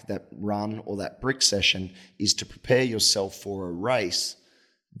bike, that run, or that brick session is to prepare yourself for a race,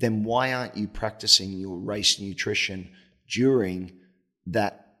 then why aren't you practicing your race nutrition during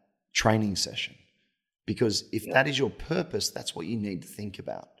that training session? Because if that is your purpose, that's what you need to think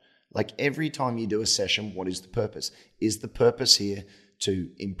about. Like, every time you do a session, what is the purpose? Is the purpose here to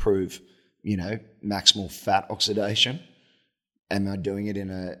improve, maximal fat oxidation? Am I doing it in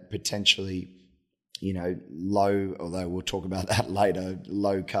a potentially, low, although we'll talk about that later,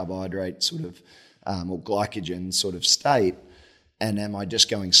 low carbohydrate sort of, or glycogen sort of state? And am I just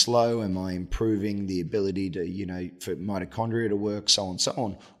going slow? Am I improving the ability to, for mitochondria to work, so on and so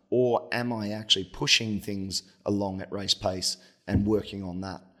on? Or am I actually pushing things along at race pace and working on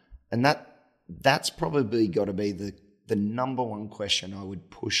that? And that's probably got to be the number one question I would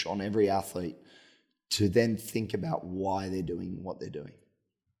push on every athlete, to then think about why they're doing what they're doing.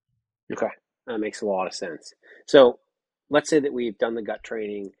 Okay, that makes a lot of sense. So let's say that we've done the gut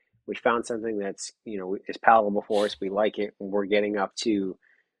training, we found something that's is palatable for us, we like it, and we're getting up to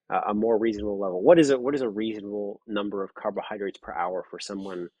a more reasonable level. What is a reasonable number of carbohydrates per hour for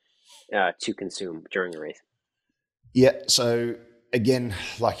someone to consume during a race? Yeah, so again,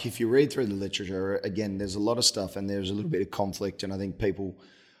 like, if you read through the literature, again, there's a lot of stuff and there's a little bit of conflict, and I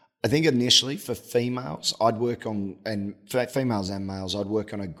think initially for females, and for females and males, I'd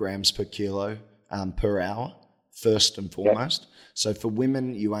work on a grams per kilo per hour, first and foremost. Yep. So for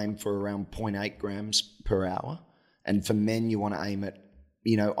women, you aim for around 0.8 grams per hour. And for men, you want to aim at,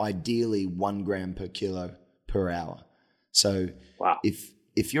 ideally 1 gram per kilo per hour. So wow.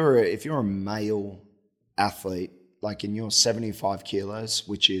 if you're a male athlete, like, in your 75 kilos,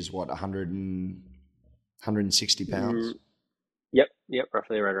 which is what, 160 pounds? Yep,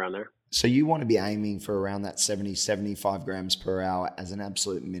 roughly right around there. So you want to be aiming for around that 75 grams per hour as an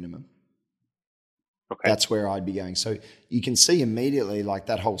absolute minimum. Okay. That's where I'd be going. So you can see immediately, like,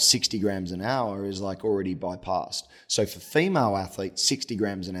 that whole 60 grams an hour is like already bypassed. So for female athletes, 60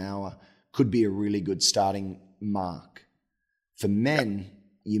 grams an hour could be a really good starting mark. For men,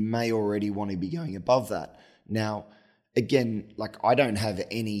 you may already want to be going above that. Now, again, like, I don't have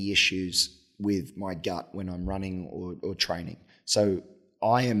any issues with my gut when I'm running or training. So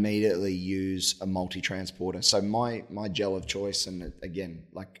I immediately use a multi-transporter. So my gel of choice, and again,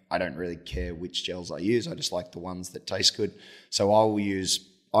 like, I don't really care which gels I use. I just like the ones that taste good. So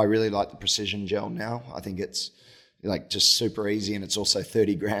I really like the Precision gel now. I think it's like just super easy, and it's also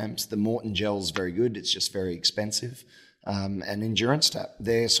 30 grams. The Morton gel is very good. It's just very expensive. And Endurance Tap,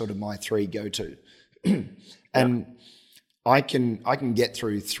 they're sort of my three go-to. And I can get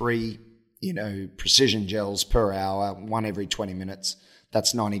through 3, Precision gels per hour, one every 20 minutes.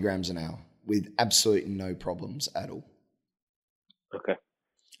 That's 90 grams an hour with absolutely no problems at all. Okay.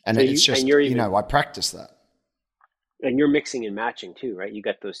 And so it's just, I practice that. And you're mixing and matching too, right? You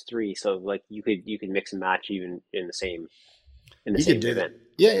got those 3. So like you could mix and match even in the same event.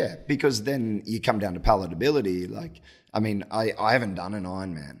 Yeah. Because then you come down to palatability. Like, I mean, I haven't done an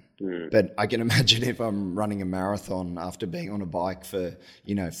Ironman, but I can imagine if I'm running a marathon after being on a bike for,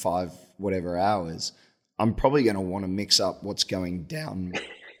 5 whatever hours, I'm probably going to want to mix up what's going down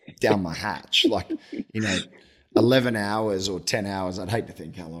my hatch. Like, 11 hours or 10 hours. I'd hate to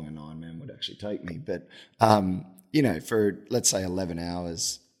think how long an Ironman would actually take me, but, for, let's say 11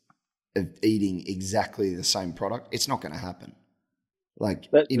 hours, of eating exactly the same product, it's not going to happen. Like,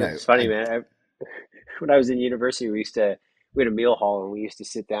 That's funny, man. When I was in university, we had a meal hall and we used to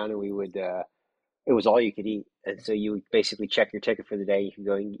sit down and we would it was all you could eat, and so you would basically check your ticket for the day. You could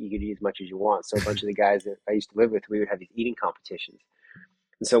go, you could eat as much as you want. So a bunch of the guys that I used to live with, we would have these eating competitions.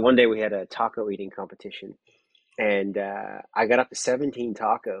 And so one day we had a taco eating competition, and I got up to 17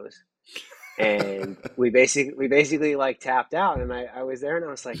 tacos, and we basically like tapped out. And I was there and I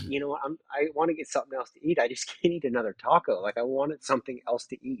was like, you know what, I want to get something else to eat. I just can't eat another taco. Like I wanted something else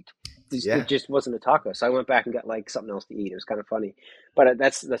to eat. It yeah, just wasn't a taco, so I went back and got like something else to eat. It was kind of funny, but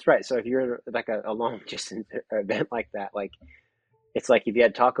that's right. So if you're in like a long distance event like that, like it's like if you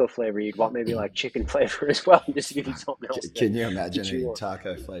had taco flavor, you'd want maybe like chicken flavor as well, just to give you something else can you to imagine chew eating on.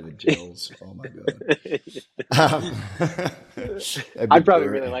 taco flavored gels? Oh my god, it'd be I'd probably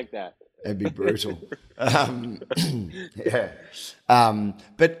really like that. it'd be brutal. Um, yeah,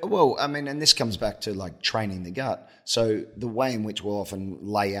 but well, I mean, and this comes back to like training the gut. So the way in which we'll often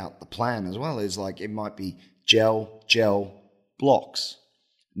lay out the plan as well is like it might be gel, blocks.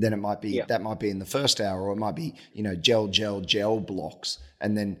 Then it might be Yeah. that might be in the first hour, or it might be gel blocks,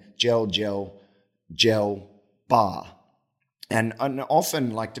 and then gel bar. And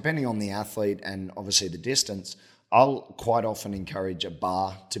often, like depending on the athlete and obviously the distance, I'll quite often encourage a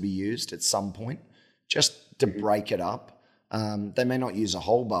bar to be used at some point just to Hmm. break it up. They may not use a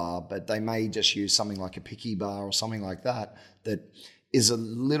whole bar, but they may just use something like a picky bar or something like that that is a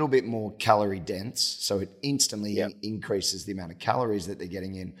little bit more calorie dense. So it Yeah. instantly increases the amount of calories that they're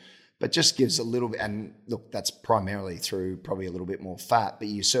getting in, but just gives a little bit. And look, that's primarily through probably a little bit more fat, but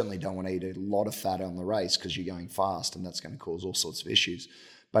you certainly don't want to eat a lot of fat on the race because you're going fast and that's going to cause all sorts of issues.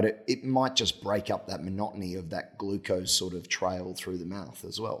 But it might just break up that monotony of that glucose sort of trail through the mouth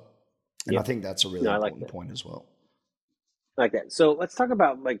as well. And I Yeah. think that's a really No, I like important that. point as well. I like that. So let's talk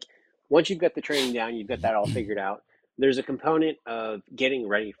about like once you've got the training down, you've got that all figured out. There's a component of getting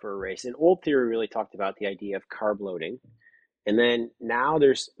ready for a race. And old theory really talked about the idea of carb loading. And then now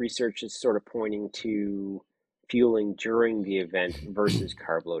there's research that's sort of pointing to fueling during the event versus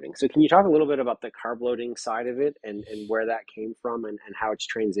carb loading. So can you talk a little bit about the carb loading side of it and where that came from and how it's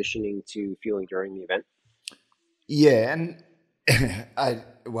transitioning to fueling during the event? Yeah, and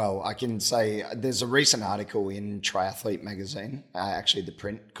I can say there's a recent article in Triathlete magazine, actually the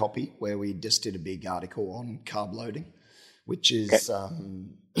print copy, where we just did a big article on carb loading, which Okay. is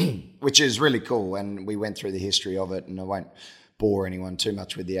which is really cool. And we went through the history of it, and I won't bore anyone too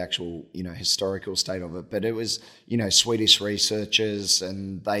much with the actual historical state of it. But it was Swedish researchers,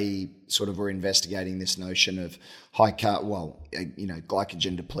 and they sort of were investigating this notion of high carb,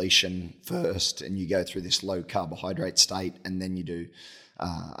 glycogen depletion first, and you go through this low carbohydrate state, and then you do.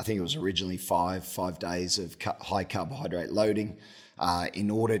 I think it was originally five days of high carbohydrate loading in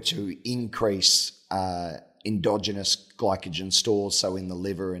order to increase endogenous glycogen stores, so in the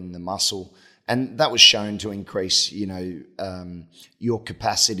liver and the muscle, and that was shown to increase, your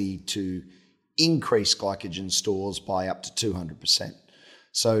capacity to increase glycogen stores by up to 200%.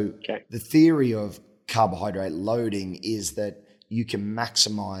 So Okay. the theory of carbohydrate loading is that you can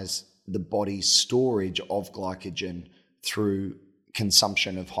maximize the body's storage of glycogen through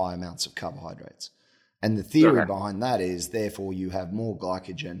consumption of high amounts of carbohydrates. And the theory Okay. behind that is therefore you have more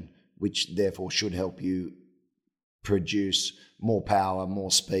glycogen, which therefore should help you produce more power,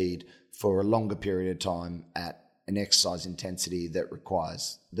 more speed for a longer period of time at an exercise intensity that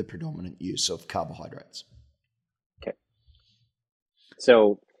requires the predominant use of carbohydrates. Okay.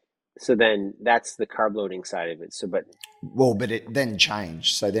 So so then that's the carb loading side of it. So but Well, but it then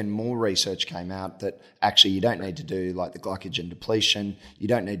changed. So then more research came out that actually you don't need to do like the glycogen depletion. You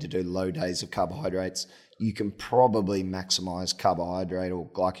don't need to do low days of carbohydrates. You can probably maximize carbohydrate or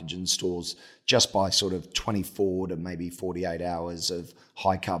glycogen stores just by sort of 24 to maybe 48 hours of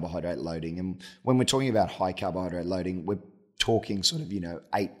high carbohydrate loading. And when we're talking about high carbohydrate loading, we're talking sort of,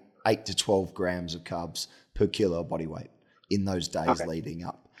 8 to 12 grams of carbs per kilo of body weight in those days okay. leading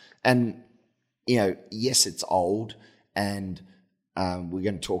up. And yes, it's old, and we're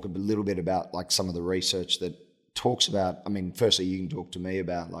going to talk a little bit about like some of the research that talks about. I mean, firstly, you can talk to me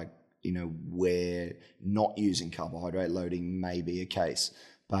about like where not using carbohydrate loading may be a case,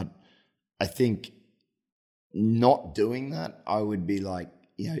 but I think not doing that, I would be like,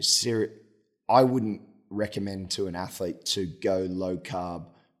 I wouldn't recommend to an athlete to go low carb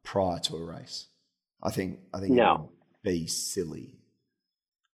prior to a race. I think it would No. be silly.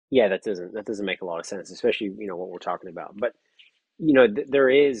 Yeah, that doesn't make a lot of sense, especially, what we're talking about. But, there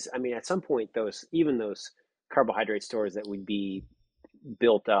is, I mean, at some point those carbohydrate stores that would be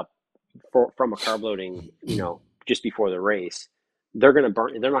built up from a carb loading, just before the race, they're going to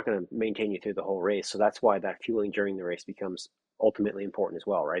burn. They're not going to maintain you through the whole race. So that's why that fueling during the race becomes ultimately important as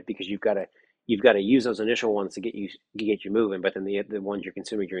well, right? Because you've got to use those initial ones to get you moving, but then the ones you're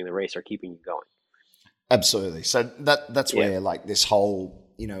consuming during the race are keeping you going. Absolutely. So that's Yeah. where like this whole,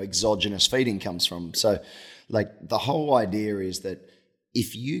 exogenous feeding comes from. So like the whole idea is that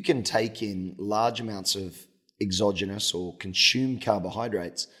if you can take in large amounts of exogenous or consume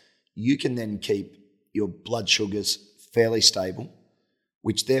carbohydrates, you can then keep your blood sugars fairly stable,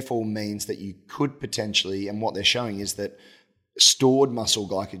 which therefore means that you could potentially, and what they're showing is that stored muscle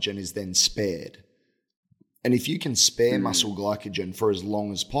glycogen is then spared. And if you can spare Mm. muscle glycogen for as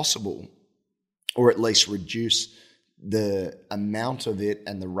long as possible, or at least reduce the amount of it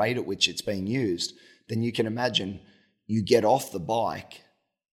and the rate at which it's being used, then you can imagine you get off the bike,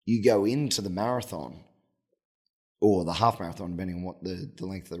 you go into the marathon or the half marathon, depending on what the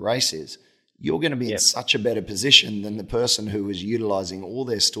length of the race is, you're going to be in Yeah. such a better position than the person who is utilizing all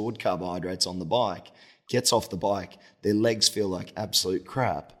their stored carbohydrates on the bike, gets off the bike, their legs feel like absolute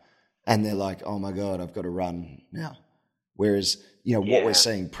crap, and they're like, oh my God, I've got to run now. Whereas, what we're Yeah.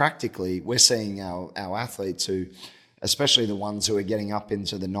 seeing practically, we're seeing our athletes who, especially the ones who are getting up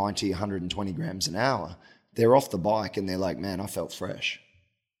into the 90, 120 grams an hour, they're off the bike and they're like, man, I felt fresh.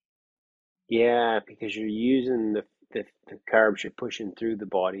 Yeah, because you're using the carbs you're pushing through the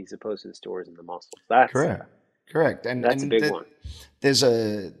body as opposed to the stores in the muscles. Correct. Correct. And That's a big one.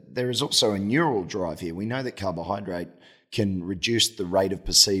 there is also a neural drive here. We know that carbohydrate can reduce the rate of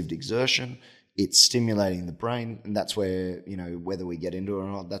perceived exertion. It's stimulating the brain, and that's where, whether we get into it or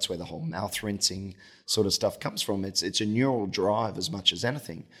not, that's where the whole mouth rinsing sort of stuff comes from. It's a neural drive as much as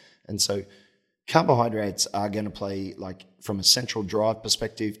anything. And so carbohydrates are going to play, like, from a central drive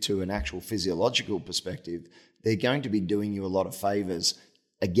perspective to an actual physiological perspective, they're going to be doing you a lot of favors,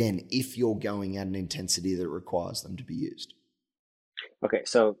 again, if you're going at an intensity that requires them to be used. Okay,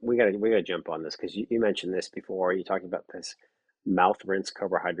 so we gotta jump on this because you mentioned this before. You talking about this mouth rinse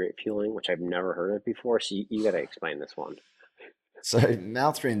carbohydrate fueling, which I've never heard of before. So you gotta explain this one. So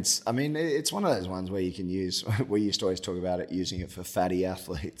mouth rinse, I mean, it's one of those ones where you can use, we used to always talk about it, using it for fatty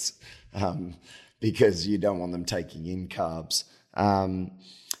athletes, because you don't want them taking in carbs.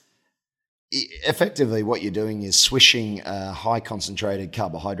 Effectively, what you're doing is swishing a high concentrated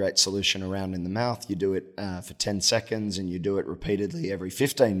carbohydrate solution around in the mouth. You do it for 10 seconds and you do it repeatedly every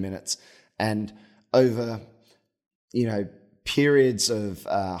 15 minutes. And over, periods of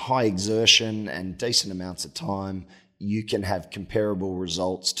high exertion and decent amounts of time, you can have comparable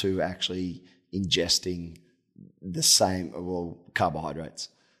results to actually ingesting the same, well, carbohydrates.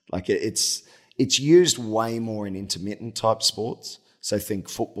 Like it's used way more in intermittent type sports. So think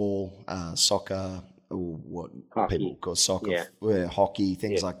football, soccer, or what people Hockey. call soccer, Yeah. hockey,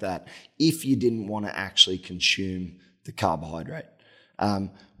 things Yeah. like that. If you didn't want to actually consume the carbohydrate,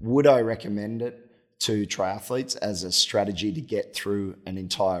 would I recommend it to triathletes as a strategy to get through an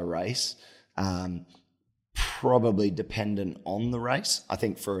entire race? Probably dependent on the race. I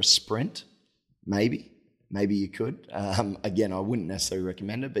think for a sprint, maybe you could. Again, I wouldn't necessarily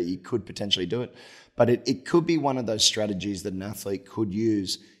recommend it, but you could potentially do it. But it could be one of those strategies that an athlete could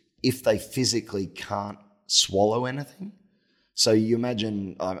use if they physically can't swallow anything. So you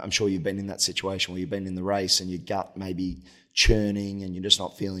imagine, I'm sure you've been in that situation where you've been in the race and your gut may be churning and you're just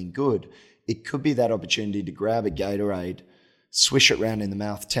not feeling good. It could be that opportunity to grab a Gatorade, swish it around in the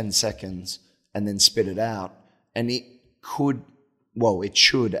mouth 10 seconds, and then spit it out. And it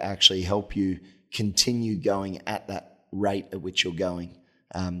should actually help you continue going at that rate at which you're going,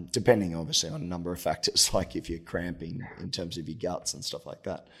 depending obviously on a number of factors, like if you're cramping in terms of your guts and stuff like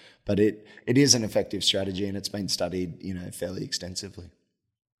that. But it is an effective strategy and it's been studied, fairly extensively.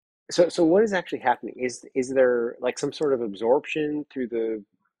 So what is actually happening? Is there like some sort of absorption through the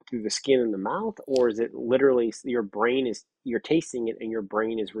skin in the mouth, or is it literally you're tasting it and your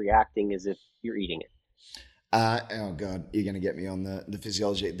brain is reacting as if you're eating Oh God, you're going to get me on the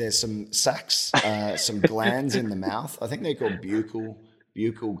physiology. There's some sacs, some glands in the mouth. I think they're called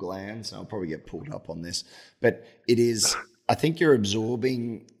buccal glands. I'll probably get pulled up on this, but it is. I think you're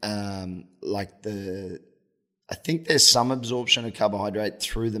absorbing I think there's some absorption of carbohydrate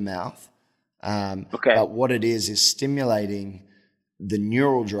through the mouth, it? Okay. but what it is stimulating the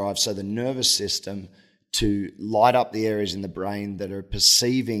neural drive, so the nervous system, to light up the areas in the brain that are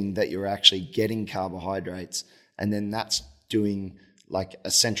perceiving that you're actually getting carbohydrates. And then that's doing like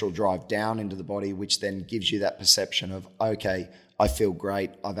a central drive down into the body, which then gives you that perception of, okay, I feel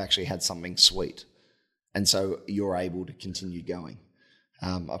great. I've actually had something sweet. And so you're able to continue going.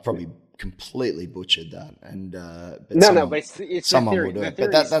 I probably completely butchered that. And, but No, but it's the someone will theory. do The it.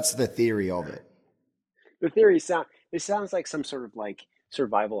 But theory is that's the theory of it. The theory sound it sounds like some sort of like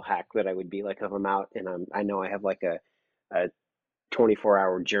survival hack that I would be like if I'm out and I know I have like a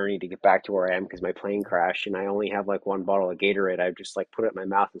 24-hour journey to get back to where I am because my plane crashed and I only have like one bottle of Gatorade. I just like put it in my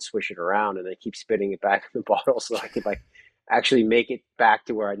mouth and swish it around and then keep spitting it back in the bottle so I could like actually make it back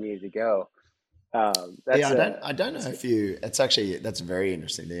to where I needed to go. Yeah, That's I don't know if you. It's actually that's very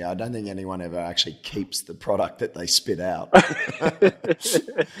interesting. Yeah, I don't think anyone ever actually keeps the product that they spit out.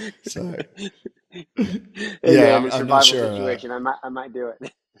 So hey yeah, man, in a I'm not survival sure. situation, I might do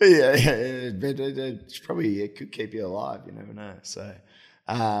it. Yeah, but it's probably it could keep you alive. You never know. So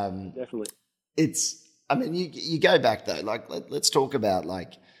um, Definitely. it's. I mean, you go back though. Like let's talk about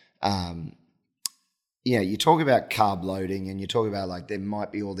like. Um, you talk about carb loading and you talk about like there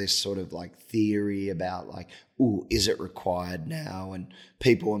might be all this sort of like theory about like, oh, is it required now? And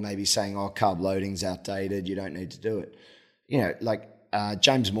people are maybe saying, oh, carb loading's outdated. You don't need to do it. Like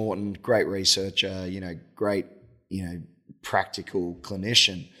James Morton, great researcher, great, practical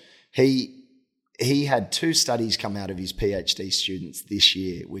clinician. He had 2 studies come out of his PhD students this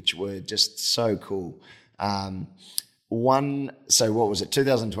year, which were just so cool. So what was it,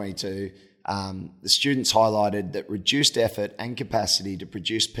 2022? The students highlighted that reduced effort and capacity to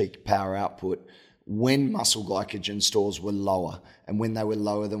produce peak power output when muscle glycogen stores were lower and when they were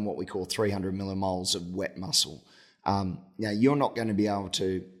lower than what we call 300 millimoles of wet muscle. Now, you're not going to be able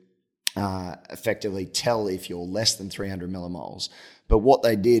to effectively tell if you're less than 300 millimoles, but what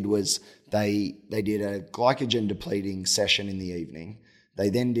they did was they did a glycogen depleting session in the evening. They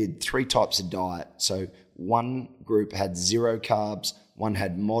then did 3 types of diet. So one group had 0 carbs, one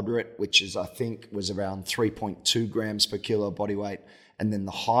had moderate, which is I think was around 3.2 grams per kilo body weight, and then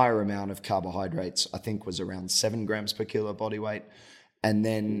the higher amount of carbohydrates I think was around 7 grams per kilo body weight. And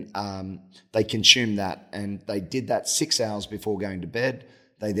then they consumed that, and they did that 6 hours before going to bed.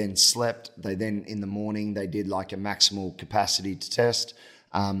 They then slept. They then in the morning they did like a maximal capacity to test,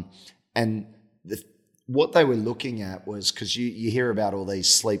 and what they were looking at was, because you hear about all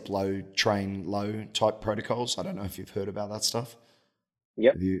these sleep low, train low type protocols. I don't know if you've heard about that stuff.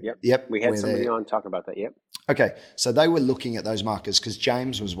 Yep. Yep. We had somebody on talk about that. Yep. Okay. So they were looking at those markers because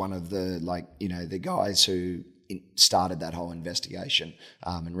James was one of the the guys who started that whole investigation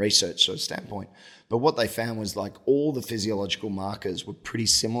and research sort of standpoint. But what they found was like all the physiological markers were pretty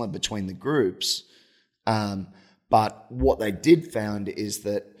similar between the groups. But what they did found is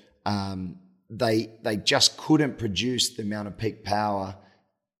that they just couldn't produce the amount of peak power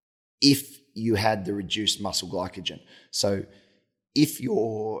if you had the reduced muscle glycogen. So if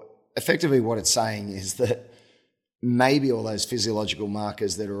you're effectively, what it's saying is that maybe all those physiological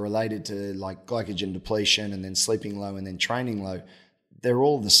markers that are related to like glycogen depletion and then sleeping low and then training low, they're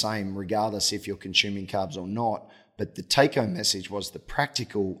all the same regardless if you're consuming carbs or not. But the take-home message was the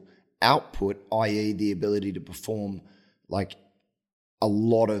practical output, i.e. the ability to perform like a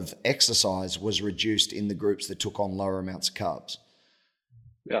lot of exercise, was reduced in the groups that took on lower amounts of carbs.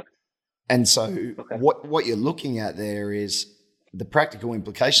 Yeah. And so what you're looking at there is the practical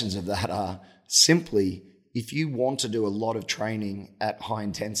implications of that are simply, if you want to do a lot of training at high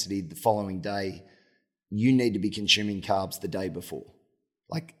intensity the following day, you need to be consuming carbs the day before.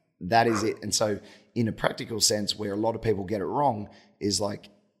 Like that is it. And so in a practical sense, where a lot of people get it wrong is like,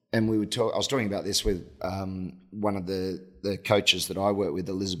 and I was talking about this with one of the coaches that I work with,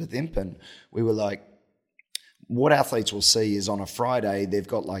 Elizabeth Impen. We were like, what athletes will see is on a Friday, they've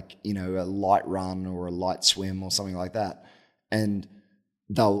got like, a light run or a light swim or something like that. And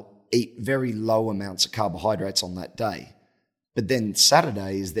they'll eat very low amounts of carbohydrates on that day. But then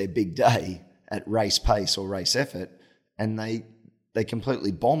Saturday is their big day at race pace or race effort, and they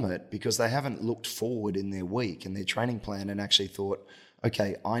completely bomb it because they haven't looked forward in their week and their training plan and actually thought,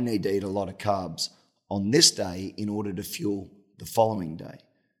 okay, I need to eat a lot of carbs on this day in order to fuel the following day.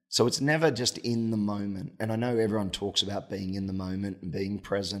 So it's never just in the moment. And I know everyone talks about being in the moment and being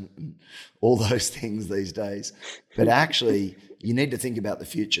present and all those things these days, but actually you need to think about the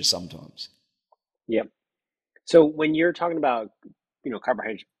future sometimes. Yep. So when you're talking about,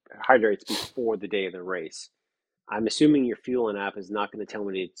 carbohydrates before the day of the race, I'm assuming your Fueling app is not going to tell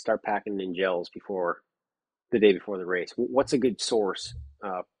me to start packing in gels before the day before the race. What's a good source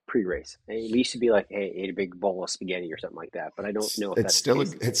pre-race? It used to be like, hey, ate a big bowl of spaghetti or something like that, but I don't know if it's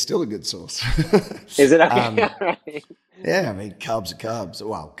still a good source. Is it okay? Right. Yeah, I mean, carbs are carbs.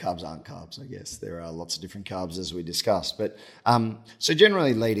 Well, carbs aren't carbs, I guess. There are lots of different carbs as we discussed. But so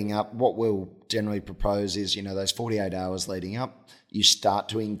generally leading up, what we'll generally propose is, those 48 hours leading up, you start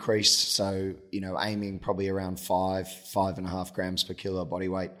to increase. So, aiming probably around 5.5 grams per kilo body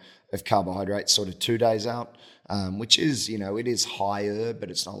weight of carbohydrates sort of 2 days out, which is, it is higher,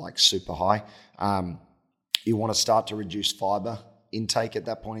 but it's not like super high. You want to start to reduce fiber intake at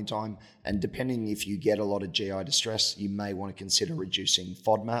that point in time. And depending if you get a lot of GI distress, you may want to consider reducing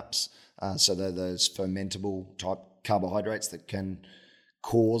FODMAPs. So they're those fermentable type carbohydrates that can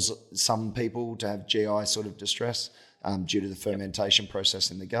cause some people to have GI sort of distress due to the fermentation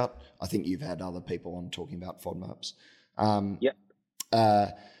process in the gut. I think you've had other people on talking about FODMAPs.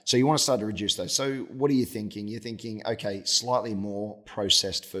 So you want to start to reduce those. So what are you thinking? You're thinking, okay, slightly more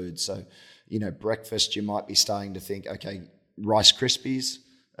processed food. So, breakfast, you might be starting to think, okay, Rice Krispies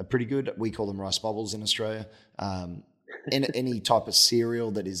are pretty good. We call them rice bubbles in Australia. Any type of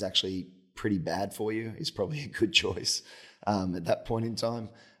cereal that is actually pretty bad for you is probably a good choice at that point in time.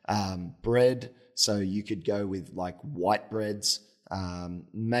 Bread, so you could go with like white breads,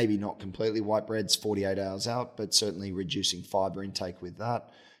 maybe not completely white breads 48 hours out, but certainly reducing fiber intake with that.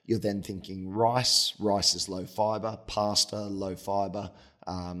 You're then thinking rice. Rice is low fiber. Pasta, low fiber.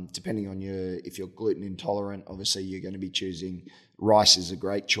 Depending on if you're gluten intolerant, obviously you're going to be choosing rice is a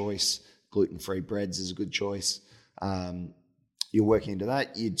great choice. Gluten-free breads is a good choice. You're working into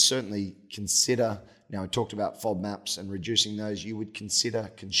that. You'd certainly consider, now I talked about FODMAPs and reducing those, you would consider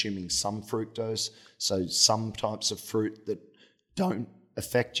consuming some fructose, so some types of fruit that don't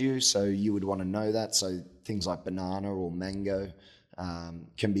affect you, so you would want to know that. So things like banana or mango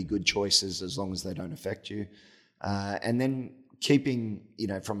can be good choices as long as they don't affect you. And then keeping,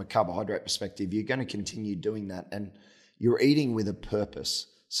 from a carbohydrate perspective, you're going to continue doing that, and you're eating with a purpose.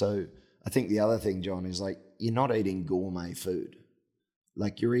 So I think the other thing, John, is like you're not eating gourmet food.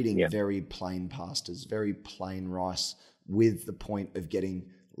 Like you're eating very plain pastas, very plain rice with the point of getting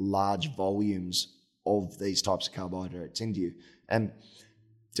large volumes of these types of carbohydrates into you. And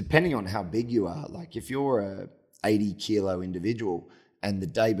depending on how big you are, like if you're a 80 kilo individual and the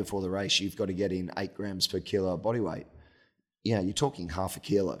day before the race, you've got to get in 8 grams per kilo of body weight, you're talking half a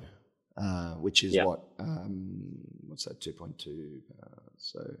kilo, which is what's that, 2.2?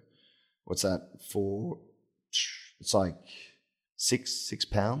 So what's that for? It's like 6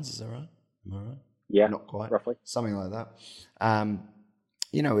 pounds, is that right? Am I right? Yeah, not quite. Roughly. Something like that.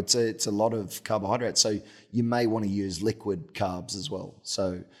 It's a lot of carbohydrates. So you may want to use liquid carbs as well.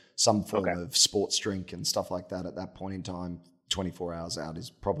 So some form of sports drink and stuff like that at that point in time, 24 hours out is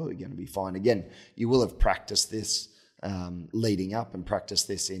probably going to be fine. Again, you will have practiced this leading up and practiced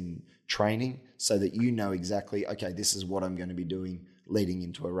this in training so that you know exactly, okay, this is what I'm going to be doing leading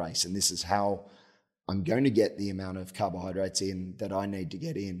into a race. And this is how I'm going to get the amount of carbohydrates in that I need to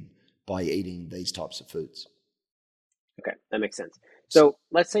get in by eating these types of foods. Okay, that makes sense. So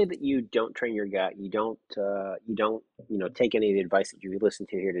let's say that you don't train your gut, you don't take any of the advice that you listened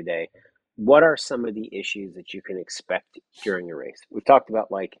to here today. What are some of the issues that you can expect during a race? We've talked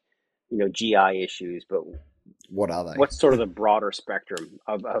about GI issues, but what are they? What's sort of the broader spectrum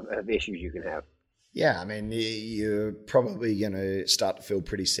of issues you can have? Yeah, I mean, you're probably going to start to feel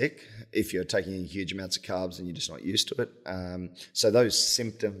pretty sick if you're taking huge amounts of carbs and you're just not used to it. So those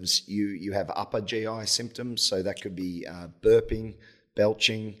symptoms, you have upper GI symptoms. So that could be burping,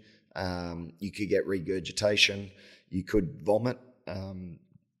 belching. You could get regurgitation. You could vomit.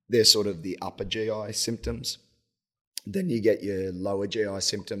 They're sort of the upper GI symptoms. Then you get your lower GI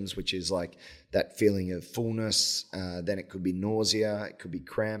symptoms, which is like that feeling of fullness. Then it could be nausea. It could be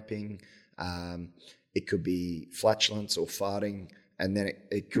cramping. It could be flatulence or farting, and then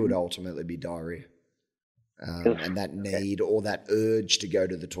it could ultimately be diarrhea. And that need or that urge to go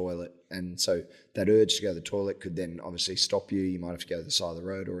to the toilet. And so that urge to go to the toilet could then obviously stop you. You might have to go to the side of the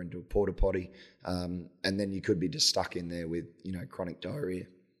road or into a porta potty. And then you could be just stuck in there with, chronic diarrhea.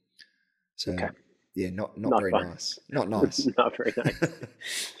 So, not very fun. Nice. Not nice. Not very nice.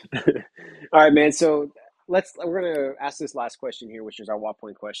 All right, man. So we're going to ask this last question here, which is our what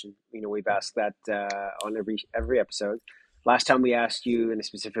point question. We've asked that on every episode. Last time we asked you in a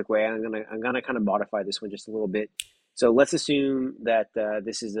specific way. I'm gonna kind of modify this one just a little bit. So let's assume that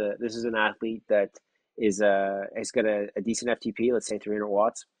this is an athlete that has got a decent FTP, let's say 300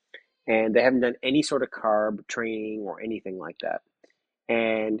 watts, and they haven't done any sort of carb training or anything like that,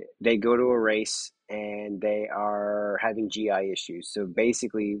 and they go to a race and they are having GI issues. So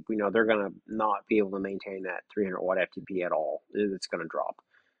basically, they're going to not be able to maintain that 300 watt FTP at all. It's going to drop.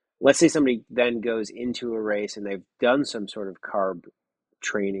 Let's say somebody then goes into a race and they've done some sort of carb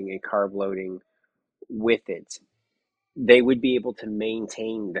training and carb loading with it. They would be able to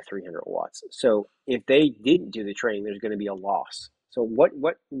maintain the 300 watts. So if they didn't do the training, there's going to be a loss. So what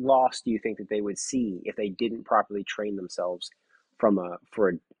loss do you think that they would see if they didn't properly train themselves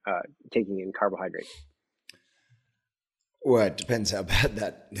for taking in carbohydrates? Well, it depends how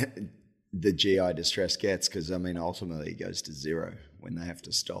bad the GI distress gets, because ultimately it goes to zero when they have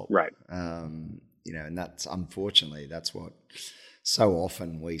to stop. Right. and that's unfortunately, that's what so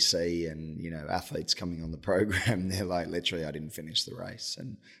often we see. And, athletes coming on the program, they're like, literally, I didn't finish the race.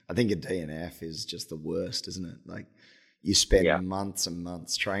 And I think a DNF is just the worst, isn't it? Like, you spend months and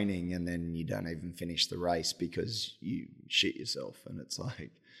months training and then you don't even finish the race because you shit yourself. And it's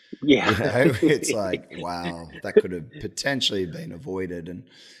like, it's like, wow, that could have potentially been avoided. And,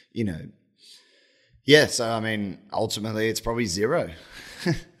 so, I mean, ultimately it's probably 0.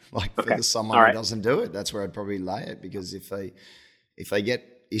 Like for someone who doesn't do it, that's where I'd probably lay it, because if they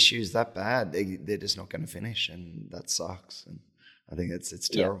get issues that bad, they're just not going to finish, and that sucks. And I think it's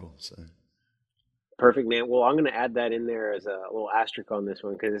terrible. So perfect, man. Well, I'm going to add that in there as a little asterisk on this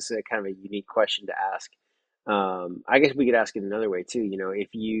one, because it's a kind of a unique question to ask. I guess we could ask it another way too. If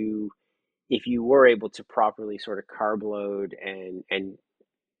you were able to properly sort of carb load and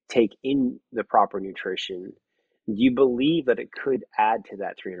take in the proper nutrition, do you believe that it could add to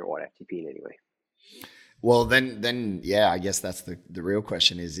that 300 watt FTP in any way? Well, then, I guess that's the real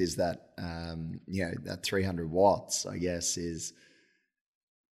question is that, that 300 watts, I guess,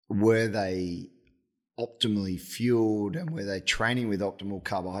 were they optimally fueled, and were they training with optimal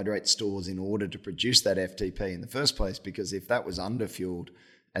carbohydrate stores in order to produce that FTP in the first place? Because if that was underfueled,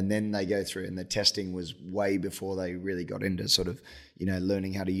 and then they go through and the testing was way before they really got into sort of,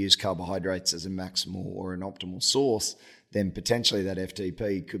 learning how to use carbohydrates as a maximal or an optimal source, then potentially that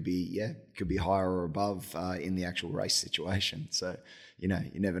FTP could be higher or above in the actual race situation. So, you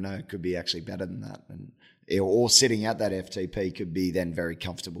never know. It could be actually better than that. Or sitting at that FTP could be then very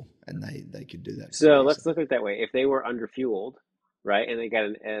comfortable, and they could do that. So let's look at it that way. If they were underfueled, right, and they got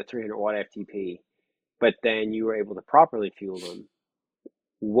a 300 watt FTP, but then you were able to properly fuel them,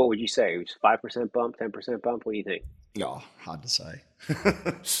 what would you say? It was 5% bump, 10% bump? What do you think? Oh, hard to say.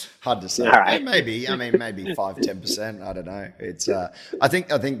 Hard to say. All right. Maybe 5-10%. I don't know. It's I think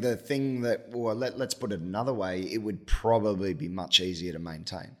the thing that, well, let's put it another way, it would probably be much easier to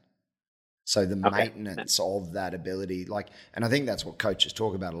maintain. So the maintenance of that ability, and I think that's what coaches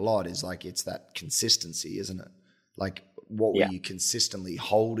talk about a lot, is like, it's that consistency, isn't it? Like, what were you consistently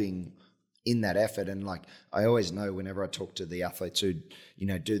holding in that effort? And like, I always know whenever I talk to the athletes who,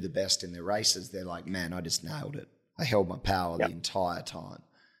 do the best in their races, they're like, man, I just nailed it. I held my power the entire time,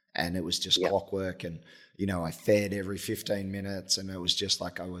 and it was just clockwork. And, I fed every 15 minutes, and it was just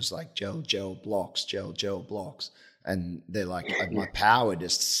like, I was like gel blocks. And they're like, my power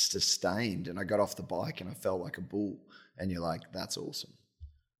just sustained, and I got off the bike and I felt like a bull. And you're like, that's awesome.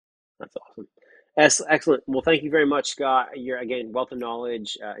 That's awesome. Excellent. Well, thank you very much, Scott. You're, again, wealth of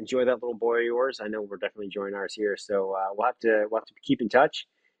knowledge. Enjoy that little boy of yours. I know we're definitely enjoying ours here. So we'll have to keep in touch,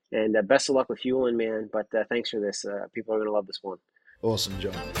 and best of luck with fueling, man. But thanks for this. People are going to love this one. Awesome,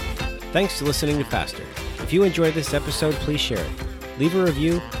 John. Thanks for listening to Faster. If you enjoyed this episode, please share it. Leave a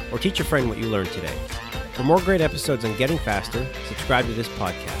review or teach a friend what you learned today. For more great episodes on getting faster, subscribe to this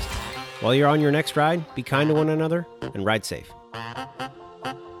podcast. While you're on your next ride, be kind to one another and ride safe.